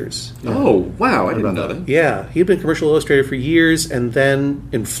for years. Yeah. Oh, wow, I didn't know that. Yeah, he had been a commercial illustrator for years, and then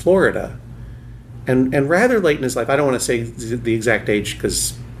in Florida, and rather late in his life. I don't want to say the exact age,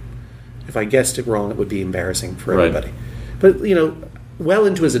 because if I guessed it wrong, it would be embarrassing for everybody. But, well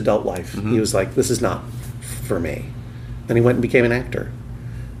into his adult life, he was like, this is not for me. Then he went and became an actor.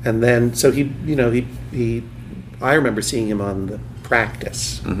 And then, so I remember seeing him on The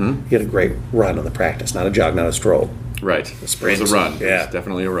Practice. Mm-hmm. He had a great run on The Practice, not a jog, not a stroll. Right. It was a run. Yeah. It was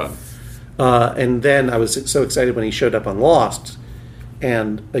definitely a run. And then I was so excited when he showed up on Lost.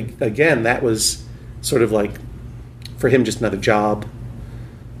 And again, that was sort of like, for him, just another job.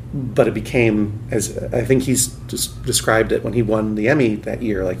 But it became, as I think he's just described it when he won the Emmy that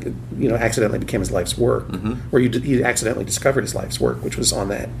year, like, accidentally became his life's work. Mm-hmm. Where he accidentally discovered his life's work, which was on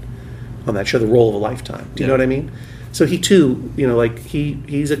that show, The Role of a Lifetime. Do you know what I mean? So he too,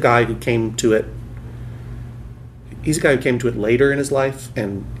 he's a guy who came to it. He's a guy who came to it later in his life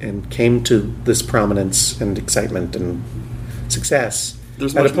and came to this prominence and excitement and success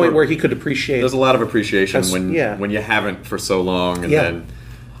at a point where he could appreciate. There's a lot of appreciation when you haven't for so long, and then,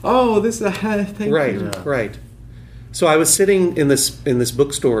 this thank you. Right. So I was sitting in this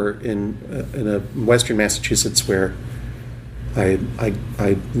bookstore in Western Massachusetts, where I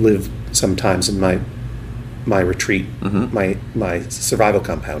live sometimes in my retreat, my survival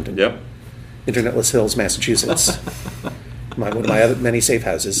compound in Internetless Hills, Massachusetts. One of my other many safe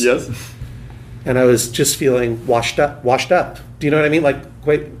houses. Yes. And I was just feeling washed up. Do you know what I mean? Like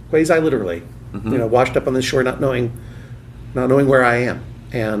quasi literally, washed up on the shore, not knowing where I am.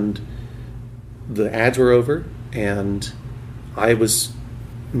 And the ads were over, and I was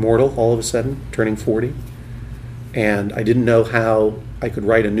mortal all of a sudden, turning 40. And I didn't know how I could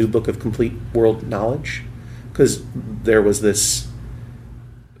write a new book of complete world knowledge, because there was this.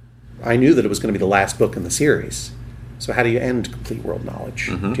 I knew that it was going to be the last book in the series. So how do you end complete world knowledge?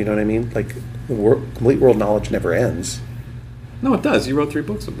 Do you know what I mean? Like, complete world knowledge never ends. No, it does. You wrote 3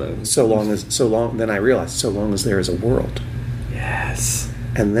 books about it. Then I realized, so long as there is a world. Yes.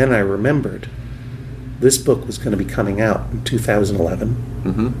 And then I remembered this book was going to be coming out in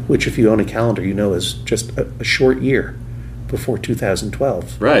 2011, which, if you own a calendar, is just a short year before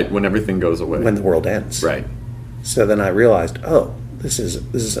 2012. Right, when everything goes away. When the world ends. Right. So then I realized, this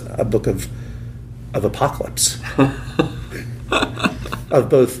is a book of apocalypse.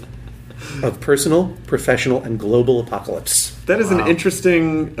 of personal, professional, and global apocalypse. That is an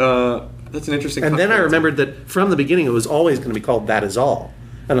interesting. That's an interesting. And then I remembered that from the beginning, it was always going to be called "That Is All,"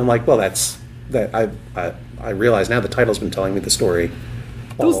 and I'm like, well, that's that. I realize now the title's been telling me the story.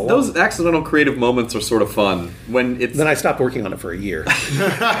 Those accidental creative moments are sort of fun when it's. Then I stopped working on it for a year.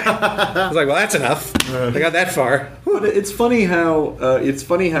 I was like, well, that's enough. I got that far. But it's funny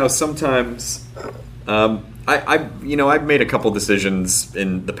how sometimes I've made a couple decisions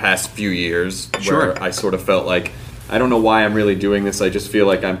in the past few years Sure. where I sort of felt like I don't know why I'm really doing this. I just feel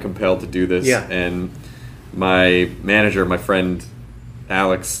like I'm compelled to do this. Yeah. And my manager, my friend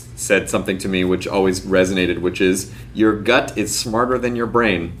Alex, said something to me which always resonated, which is your gut is smarter than your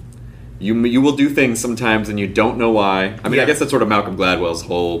brain. You will do things sometimes and you don't know why. I mean, Yeah. I guess that's sort of Malcolm Gladwell's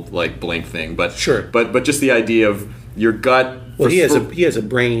whole like Blink thing, but Sure. But just the idea of your gut. Well, he has a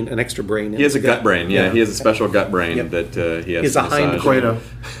brain, an extra brain. He has a gut brain. Yeah, he has a special gut brain Yep. that he has. He has to a hind massage.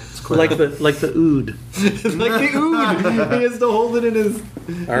 Quato. like the ood. Like the ood. He has to hold it in his. All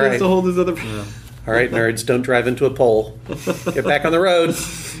He right. has to hold his other. All right, nerds, don't drive into a pole. Get back on the road.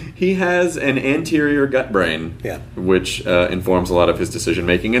 He has an anterior gut brain, Yeah. which informs a lot of his decision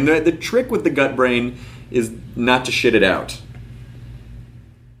making. And the trick with the gut brain is not to shit it out.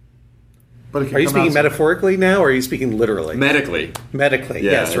 But it can Are you come speaking out- metaphorically now, or are you speaking literally? Medically, Medically,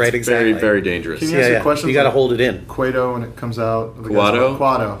 yeah, yes, it's right, exactly. Very, very dangerous. Can you ask a question? You got to hold it in. Quato when it comes out. Quado?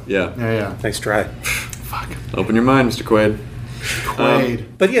 Quado. Yeah. Yeah. Nice try. Open your mind, Mr. Quaid. Quaid.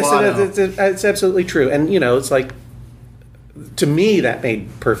 But yes, Quado. it's absolutely true. And, it's like, to me, that made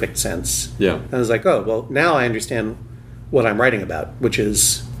perfect sense. Yeah. I was like, oh, well, now I understand what I'm writing about, which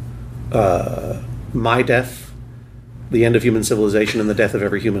is my death, the end of human civilization, and the death of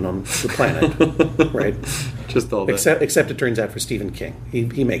every human on the planet. Right? Just all that. Except it turns out for Stephen King.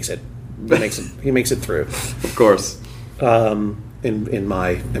 He makes it. He makes it through. Of course. In my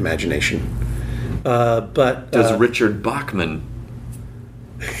imagination. But Does Richard Bachman?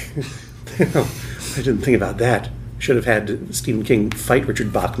 I didn't think about that. Should have had Stephen King fight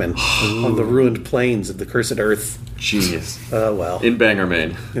Richard Bachman on the ruined plains of the cursed earth. Genius. Well, In Bangor,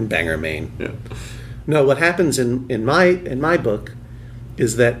 Maine. in Bangor, Maine. Yeah. No, what happens in my book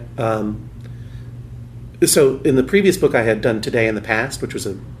is that so in the previous book I had done Today in the Past, which was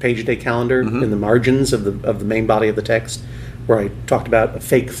a page-a-day calendar in the margins of the main body of the text, where I talked about a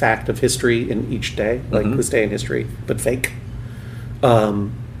fake fact of history in each day, like this day in history, but fake.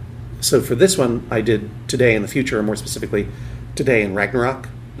 So for this one, I did Today in the Future, or more specifically, Today in Ragnarok,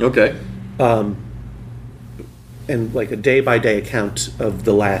 Okay. and like a day-by-day account of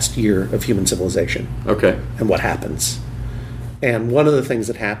the last year of human civilization. Okay. And what happens. And one of the things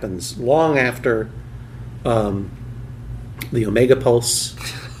that happens long after the Omega Pulse,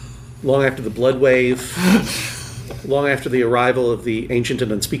 long after the Blood Wave, long after the arrival of the ancient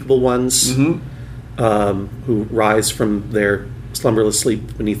and unspeakable ones, who rise from their slumberless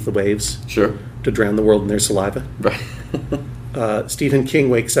sleep beneath the waves Sure. to drown the world in their saliva. Right. Stephen King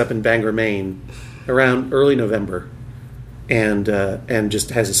wakes up in Bangor, Maine, around early November, and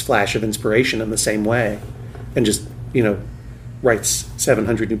just has this flash of inspiration in the same way, and just writes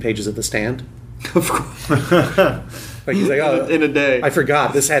 700 new pages of The Stand. Of course. Like he's like, oh, In a day. I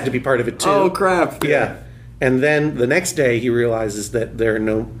forgot this had to be part of it too. Oh, crap. Yeah, and then the next day he realizes that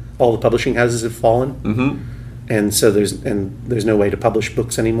all the publishing houses have fallen, and so there's no way to publish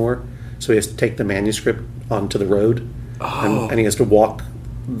books anymore. So he has to take the manuscript onto the road, and he has to walk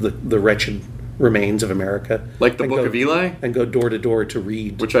the wretched remains of America, Like the and Book go- of Eli? and go door to door to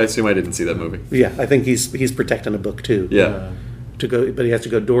read. Which I assume I didn't see that movie. Yeah, I think he's protecting a book too. Yeah. But he has to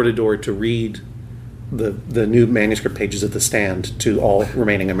go door to door to read the new manuscript pages of The Stand to all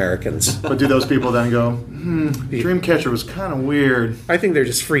remaining Americans. But do those people then go, Dreamcatcher was kind of weird? I think they're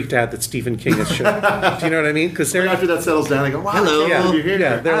just freaked out that Stephen King has shown. Do you know what I mean? Because they're After that settles down, they go, wow, Hello. I can't believe you're here.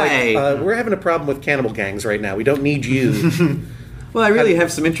 yeah, they're Hi. like, we're having a problem with cannibal gangs right now. We don't need you. Well, I really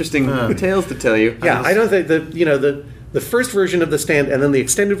have some interesting tales to tell you. Yeah, I don't think the first version of The Stand and then the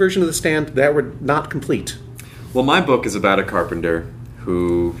extended version of The Stand that were not complete. Well, my book is about a carpenter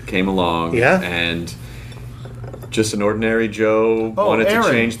who came along Yeah. and just an ordinary Joe Oh, wanted Aaron.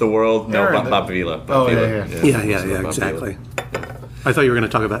 to change the world. No, Aaron, Bob Vila. Bob Oh, Vila. yeah. Bob exactly. Vila. I thought you were going to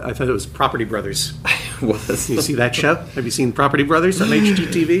talk about. I thought it was Property Brothers. Was. You see that show? Have you seen Property Brothers on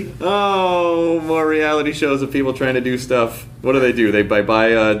HGTV? Oh, more reality shows of people trying to do stuff. What do? They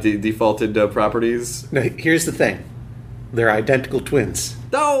buy defaulted properties? No, here's the thing. They're identical twins.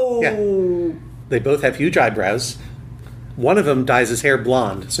 No! Yeah. They both have huge eyebrows. One of them dyes his hair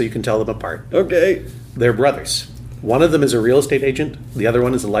blonde so you can tell them apart. Okay. They're brothers. One of them is a real estate agent. The other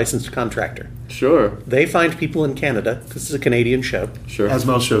one is a licensed contractor. Sure. They find people in Canada, because it's a Canadian show. Sure. As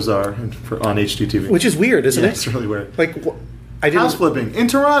most shows are on HGTV. Which is weird, isn't Yeah, it? it's really weird. Like, I didn't... House flipping in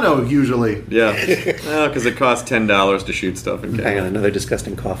Toronto, usually. Yeah. Because it costs $10 to shoot stuff in Hang Canada. on, another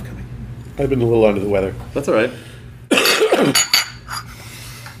disgusting cough coming. I've been a little under the weather. That's all right.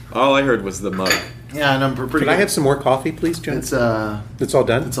 All I heard was the mug. Yeah, and I'm pretty Could good. I have some more coffee, please, John? It's all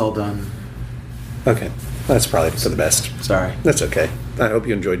done? it's all done. Okay. That's probably for the best. Sorry. That's okay. I hope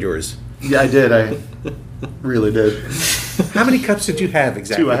you enjoyed yours. Yeah, I did. Really did. How many cups did you have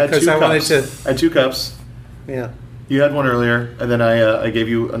exactly? 2. I had 2 cups. I had 2 cups. Yeah. You had one earlier, and then I gave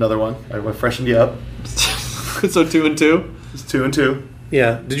you another one. I freshened you up. So 2 and 2? It's 2 and 2.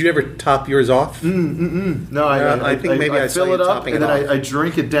 Yeah. Did you ever top yours off? No, I think maybe I saw fill you it up, topping and it then off. I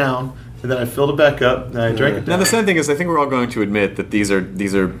drink it down, and then I filled it back up, and I drank it Now down. the sad thing is, I think we're all going to admit that these are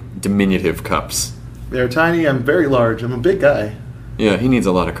diminutive cups. They're tiny. I'm very large. I'm a big guy. Yeah, he needs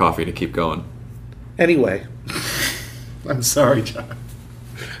a lot of coffee to keep going. Anyway, I'm sorry, John.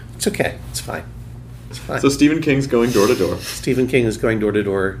 it's okay. It's fine. It's fine. So Stephen King's going door to door. Stephen King is going door to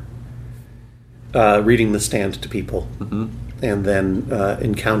door, reading The Stand to people, and then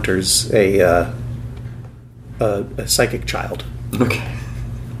encounters a psychic child. Okay.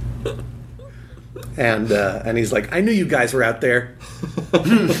 And he's like, I knew you guys were out there.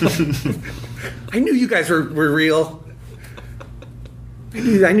 I knew you guys were real.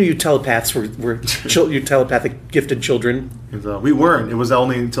 I knew you telepaths were you telepathic gifted children. We weren't. It was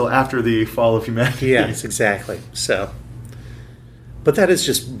only until after the fall of humanity. Yes, exactly. So, but that is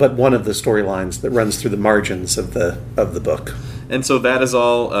just one of the storylines that runs through the margins of the book. And so that is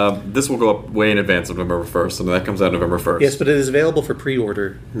all. This will go up way in advance of November 1st, and that comes out November 1st. Yes, but it is available for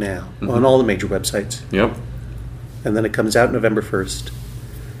pre-order now on all the major websites. Yep. And then it comes out November 1st.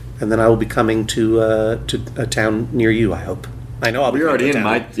 And then I will be coming to a town near you, I hope. I know I'll be We're coming already to a in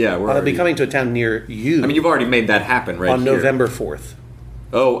town. my... Yeah, we're I'll already... be coming to a town near you. I mean, you've already made that happen, right? on here. November 4th.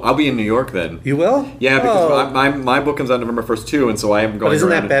 Oh, I'll be in New York then. You will? Yeah, because Oh. my book comes out November 1st too, and so I am going But isn't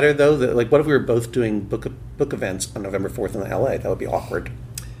around that better, though? That, like, what if we were both doing book events on November 4th in LA? That would be awkward.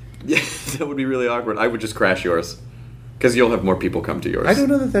 Yeah, that would be really awkward. I would just crash yours. Because you'll have more people come to yours. I don't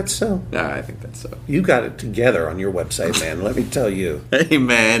know that that's so. Yeah, I think that's so. You got it together on your website, man. Let me tell you. Hey,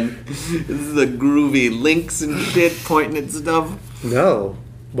 man. This is the groovy links and shit pointing at stuff. No.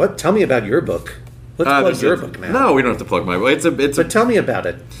 What? Tell me about your book. Let's plug your book now. No, we don't have to plug my book. But tell me about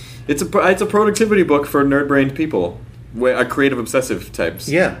it. It's a productivity book for nerd-brained people, creative obsessive types.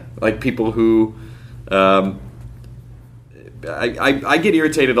 Yeah. Like people who, I get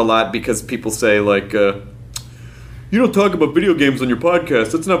irritated a lot because people say like, you don't talk about video games on your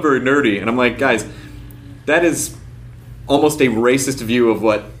podcast. That's not very nerdy. And I'm like, guys, that is almost a racist view of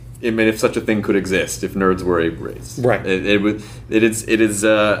what. I mean, if such a thing could exist, if nerds were a race, right? It is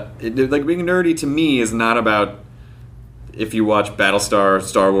like being nerdy to me is not about if you watch Battlestar,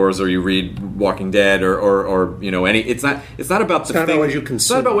 Star Wars, or you read Walking Dead, or you know any. It's not about the thing. About what you consume. It's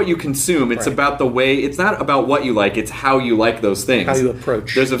not about what you consume. It's about the way. It's not about what you like. It's how you like those things. How you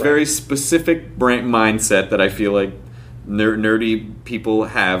approach. There's a very specific mindset that I feel like nerdy people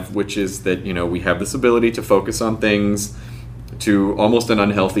have, which is that we have this ability to focus on things to almost an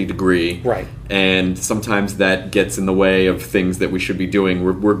unhealthy degree, right? And sometimes that gets in the way of things that we should be doing.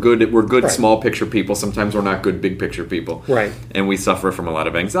 We're good right. Small picture people. Sometimes we're not good big picture people, right? And we suffer from a lot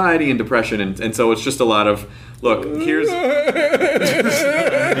of anxiety and depression, and so it's just a lot of look. Here's see,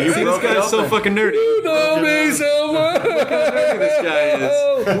 this guy's so fucking nerdy. You know me so much. Look how nerdy this guy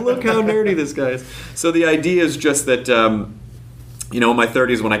is. Look how nerdy this guy is. So the idea is just that in my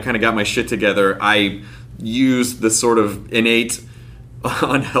 30s when I kind of got my shit together, I used the sort of innate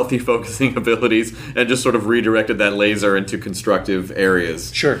unhealthy focusing abilities and just sort of redirected that laser into constructive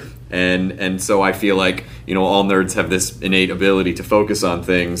areas. Sure. And so I feel like, all nerds have this innate ability to focus on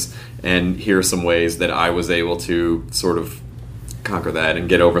things, and here are some ways that I was able to sort of conquer that and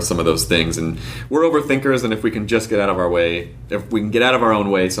get over some of those things. And we're overthinkers, and if we can just get out of our way, if we can get out of our own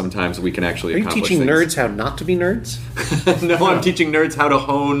way, sometimes we can actually accomplish things. Are you teaching nerds how not to be nerds? No, I'm teaching nerds how to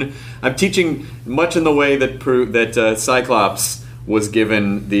hone. I'm teaching much in the way that Cyclops was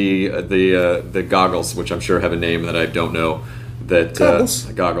given the goggles, which I'm sure have a name that I don't know. That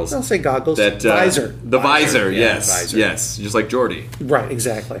goggles. I'll say goggles. That visor. The visor. Yes. Visor. Yes. Just like Geordi. Right.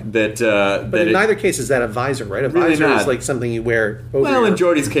 Exactly. But in neither case is that a visor, right? A really visor not. is like something you wear over Well, in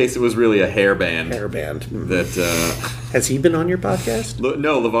Geordi's case, it was really a hairband. That has he been on your podcast?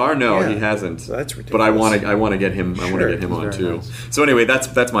 No, LeVar. No, Yeah. he hasn't. So that's ridiculous. But I want to get him. I want to get him on too. Nice. So anyway,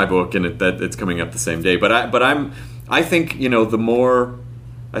 that's my book, and it's coming up the same day. I think the more.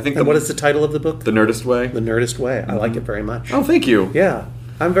 And what is the title of the book? The Nerdist Way. The Nerdist Way. I like it very much. Oh, thank you. Yeah,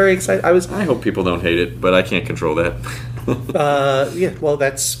 I'm very excited. I hope people don't hate it, but I can't control that. Yeah, well,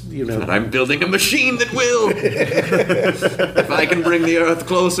 that's I'm building a machine that will. If I can bring the Earth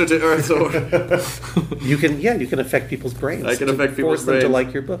closer to Earth's orbit, you can affect people's brains. I can affect people's force them brains. to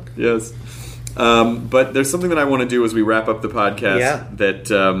like your book. Yes, but there's something that I want to do as we wrap up the podcast. Yeah.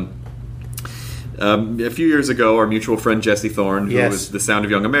 That. A few years ago, our mutual friend Jesse Thorne, who was The Sound of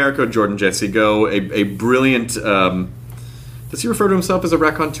Young America, Jordan Jesse Go, a brilliant... does he refer to himself as a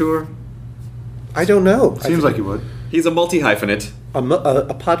raconteur? I don't know. Seems like you would. He's a multi-hyphenate. A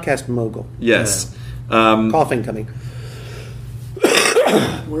podcast mogul. Yes. Coughing coming.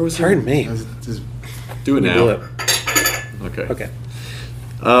 Where was Pardon me. Do it now. Do it. Okay. Okay.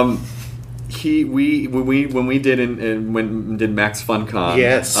 When we did Max FunCon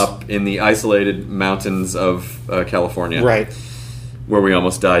Yes. up in the isolated mountains of California, Right. where we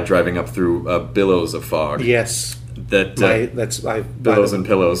almost died driving up through billows of fog. Yes. That billows and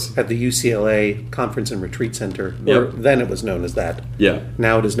pillows. At the UCLA Conference and Retreat Center. Yep. Or then it was known as that. Yeah.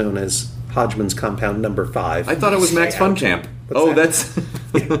 Now it is known as Hodgman's Compound Number 5. I thought it was Max Fun Camp. What's that?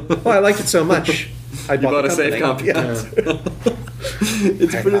 That's Well, I liked it so much. I bought a the safe company. company. Yeah.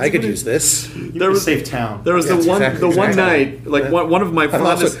 I could use this. There was a safe town. There was Yes, one exactly. night, like one of my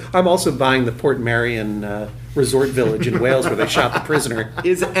fondest I'm also buying the Port Marion resort village in Wales where they shot the prisoner.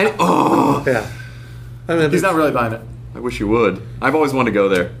 is any, oh Yeah. I mean, He's not really buying it. I wish you would. I've always wanted to go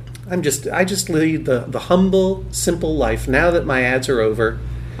there. I just lead the humble, simple life. Now that my ads are over,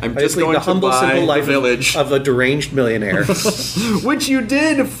 I'm I just lead going the to humble, buy simple the life village, of a deranged millionaire. which you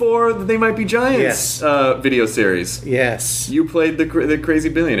did for the They Might Be Giants Yes. Video series. Yes. You played the crazy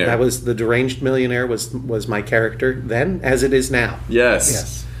billionaire. That was the deranged millionaire was my character then, as it is now. Yes.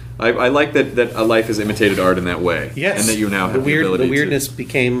 Yes. I like that a life has imitated art in that way. Yes. And that you now have the ability the weirdness to...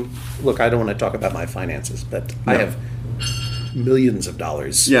 became. Look, I don't want to talk about my finances, but I No. have millions of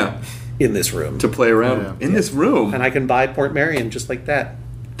dollars. Yeah. In this room To play around in this room. and I can buy Port Marion just like that.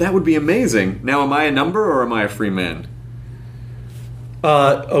 That would be amazing. Now, am I a number or am I a free man?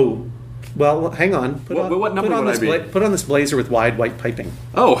 Well, hang on. What number would I be? Put on this blazer with wide white piping.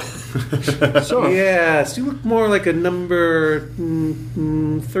 Oh. Sure. Yes, you look more like a number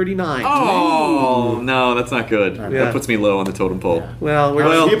 39. Oh, no, that's not good. Yeah. That puts me low on the totem pole. Well, we're How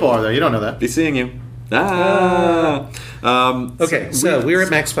Well- many people are there? You don't know that. Be seeing you. okay. So we're at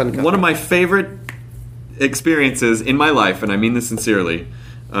Max FunCon. One of my favorite experiences in my life, and I mean this sincerely,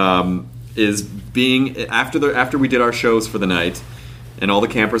 is being after we did our shows for the night, and all the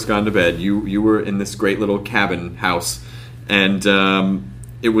campers gone to bed. You were in this great little cabin house, and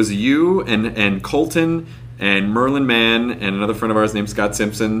it was you and Colton and Merlin Mann and another friend of ours named Scott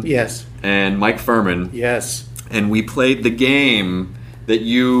Simpson. Yes. And Mike Furman. Yes. And we played the game that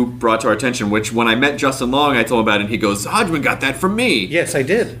you brought to our attention, which when I met Justin Long, I told him about it, and he goes, Hodgman got that from me. Yes, I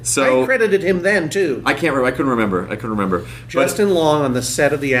did. So- I credited him then too. I can't remember. I couldn't remember. Justin Long on the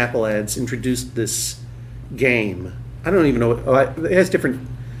set of the Apple ads introduced this game. I don't even know what it has different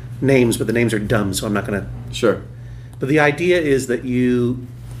names, but the names are dumb, so I'm not going to. Sure. But the idea is that you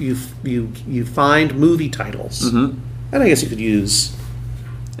find movie titles, and I guess you could use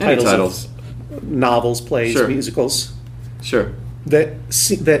Any of titles. novels, plays, Sure. musicals Sure. that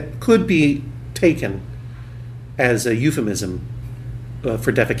could be taken as a euphemism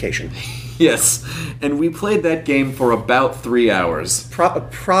for defecation. Yes. And we played that game for about 3 hours.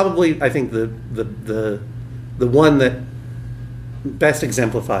 Probably, I think the one that best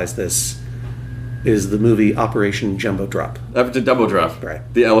exemplifies this is the movie Operation Jumbo Drop. Double Drop. Right.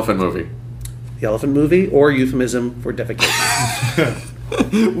 The elephant movie. The elephant movie, or euphemism for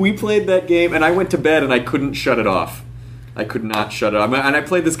defecation. We played that game, and I went to bed, and I couldn't shut it off. I could not shut it off. And I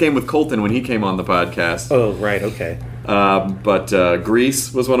played this game with Colton when he came on the podcast. Oh, right, okay. But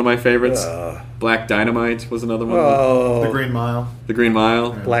Grease was one of my favorites. Black Dynamite was another one. Oh, The Green Mile. The Green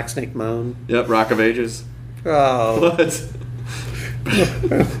Mile. Black Snake Moan. Yep, Rock of Ages. Oh, What?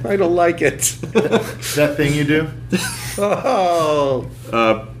 I don't like it. That thing you do? Oh,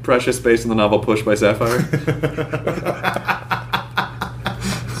 Precious, based on the novel Push by Sapphire.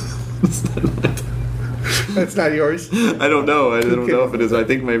 that's not yours. I don't know. I don't know if it is. I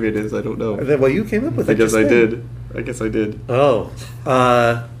think maybe it is. I don't know. Well, you came up with it. I guess just I then. did. I guess I did. Oh,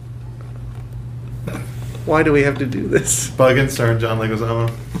 why do we have to do this? Buggin, starring John Leguizamo.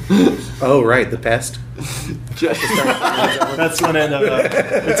 Oh, right, The Pest. That's when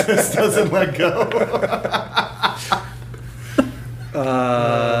it just doesn't let go.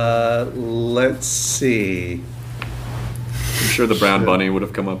 Let's see. I'm sure the Brown Bunny would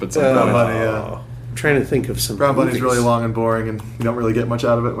have come up at some Brown point. Bunny, yeah. I'm trying to think of some. Brown Bunny's movies. really long and boring, and you don't really get much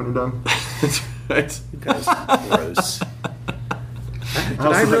out of it when you're done. That's right. You guys are gross. Did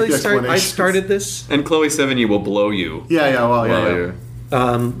also I like really the start? I explanations. started this. And Chloe Sevigny will blow you. Yeah, well, while yeah. you're-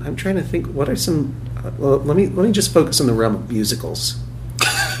 I'm trying to think. What are some? Well, let me just focus on the realm of musicals.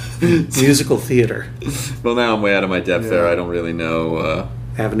 Musical theater. Well, now I'm way out of my depth there. I don't really know.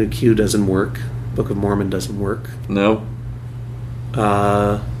 Avenue Q doesn't work. Book of Mormon doesn't work. No.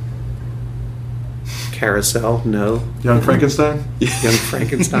 Carousel, no. Young Frankenstein? Young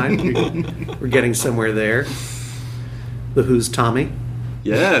Frankenstein. We're getting somewhere there. The Who's Tommy.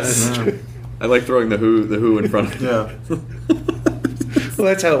 Yes. I like throwing the Who in front of Yeah. Well,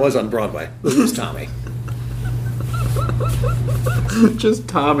 that's how it was on Broadway. It was Tommy. Just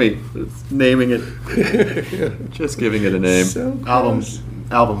Tommy. Just naming it. Just giving it a name. So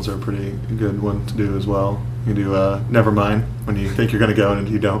Albums are a pretty good one to do as well. You do Nevermind when you think you're going to go and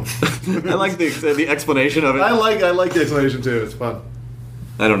you don't. I like the explanation of it. I like the explanation too. It's fun.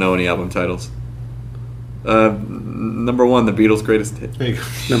 I don't know any album titles. Number 1, The Beatles' greatest hit. There you go.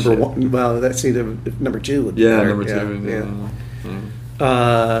 Number 1. Well, that's either number 2 would be Yeah, better. number 2.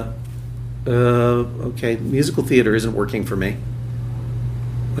 Yeah. Okay, musical theater isn't working for me.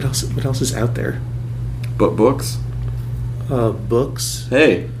 What else is out there? But books? Books.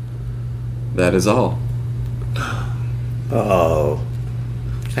 Hey, that is all. Oh,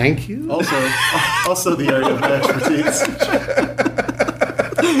 thank you. Also the area of my expertise.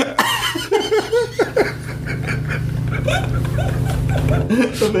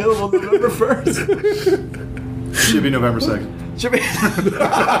 Available November 1st. Should be November 2nd. Should be.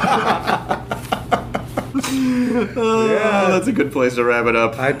 Oh, that's a good place to wrap it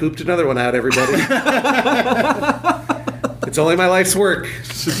up. I pooped another one out, everybody. It's only my life's work. A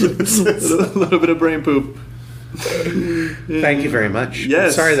little bit of brain poop. Thank you very much.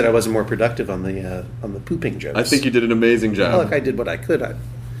 Yes. I'm sorry that I wasn't more productive on the pooping jokes. I think you did an amazing job. Look, I did what I could. I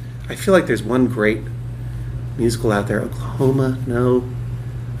feel like there's one great musical out there. Oklahoma? No.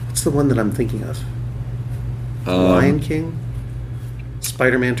 What's the one that I'm thinking of? Lion King?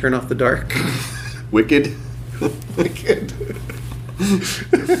 Spider-Man Turn Off the Dark? Wicked. Wicked.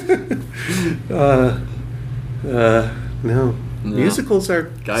 No. Musicals are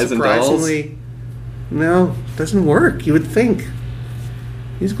Guys and surprisingly... No, it doesn't work. You would think.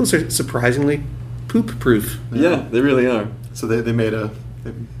 Musicals are surprisingly poop-proof. Yeah, they really are. So they made a...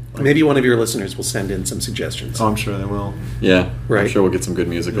 Maybe one of your listeners will send in some suggestions. Oh, I'm sure they will. Yeah, Right. I'm sure we'll get some good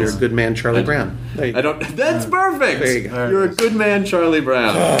musicals. You're a good man, Charlie Brown. There you I go. don't. That's perfect. There you go. You're a good man, Charlie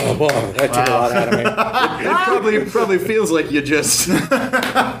Brown. Oh, boy, that took a lot out of me. It probably feels like you just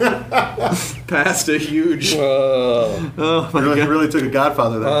passed a huge. Oh my He god! really took a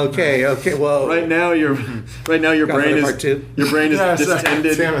Godfather there. Okay, well... Right now, your brain Part two. is Yeah,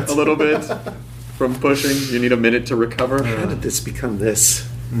 distended damn it. a little bit from pushing. You need a minute to recover. How did this become this?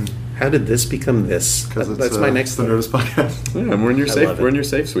 How did this become this? Because That's my next the thing. Nerdist podcast. Yeah, and we're in your safe. love it. We're in your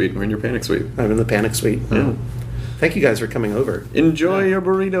safe suite. We're in your panic suite. I'm in the panic suite. Yeah. Thank you guys for coming over. Enjoy your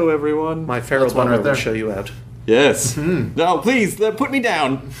burrito, everyone. My feral That's one bummer right there. will show you out. Yes. No, please put me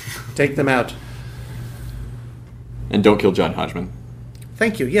down. Take them out. And don't kill John Hodgman.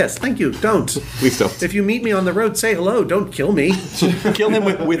 Thank you. Yes, thank you. Don't. Please don't. If you meet me on the road, say hello. Don't kill me. Kill him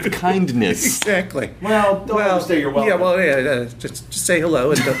with kindness. Exactly. Well, don't overstay your welcome. Yeah, well, yeah. Just say hello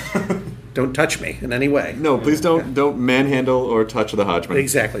and don't touch me in any way. No, please don't manhandle or touch the Hodgman.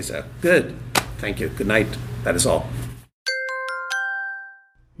 Exactly so. Good. Thank you. Good night. That is all.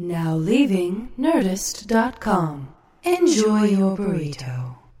 Now leaving Nerdist.com. Enjoy your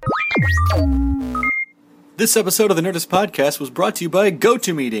burrito. This episode of the Nerdist Podcast was brought to you by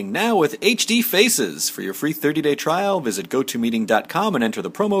GoToMeeting, now with HD Faces. For your free 30-day trial, visit GoToMeeting.com and enter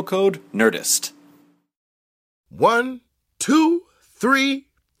the promo code NERDIST. 1, 2, 3,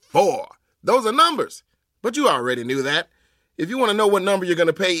 4. Those are numbers. But you already knew that. If you want to know what number you're going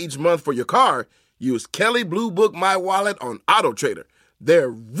to pay each month for your car, use Kelley Blue Book My Wallet on AutoTrader. They're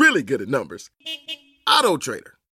really good at numbers. AutoTrader.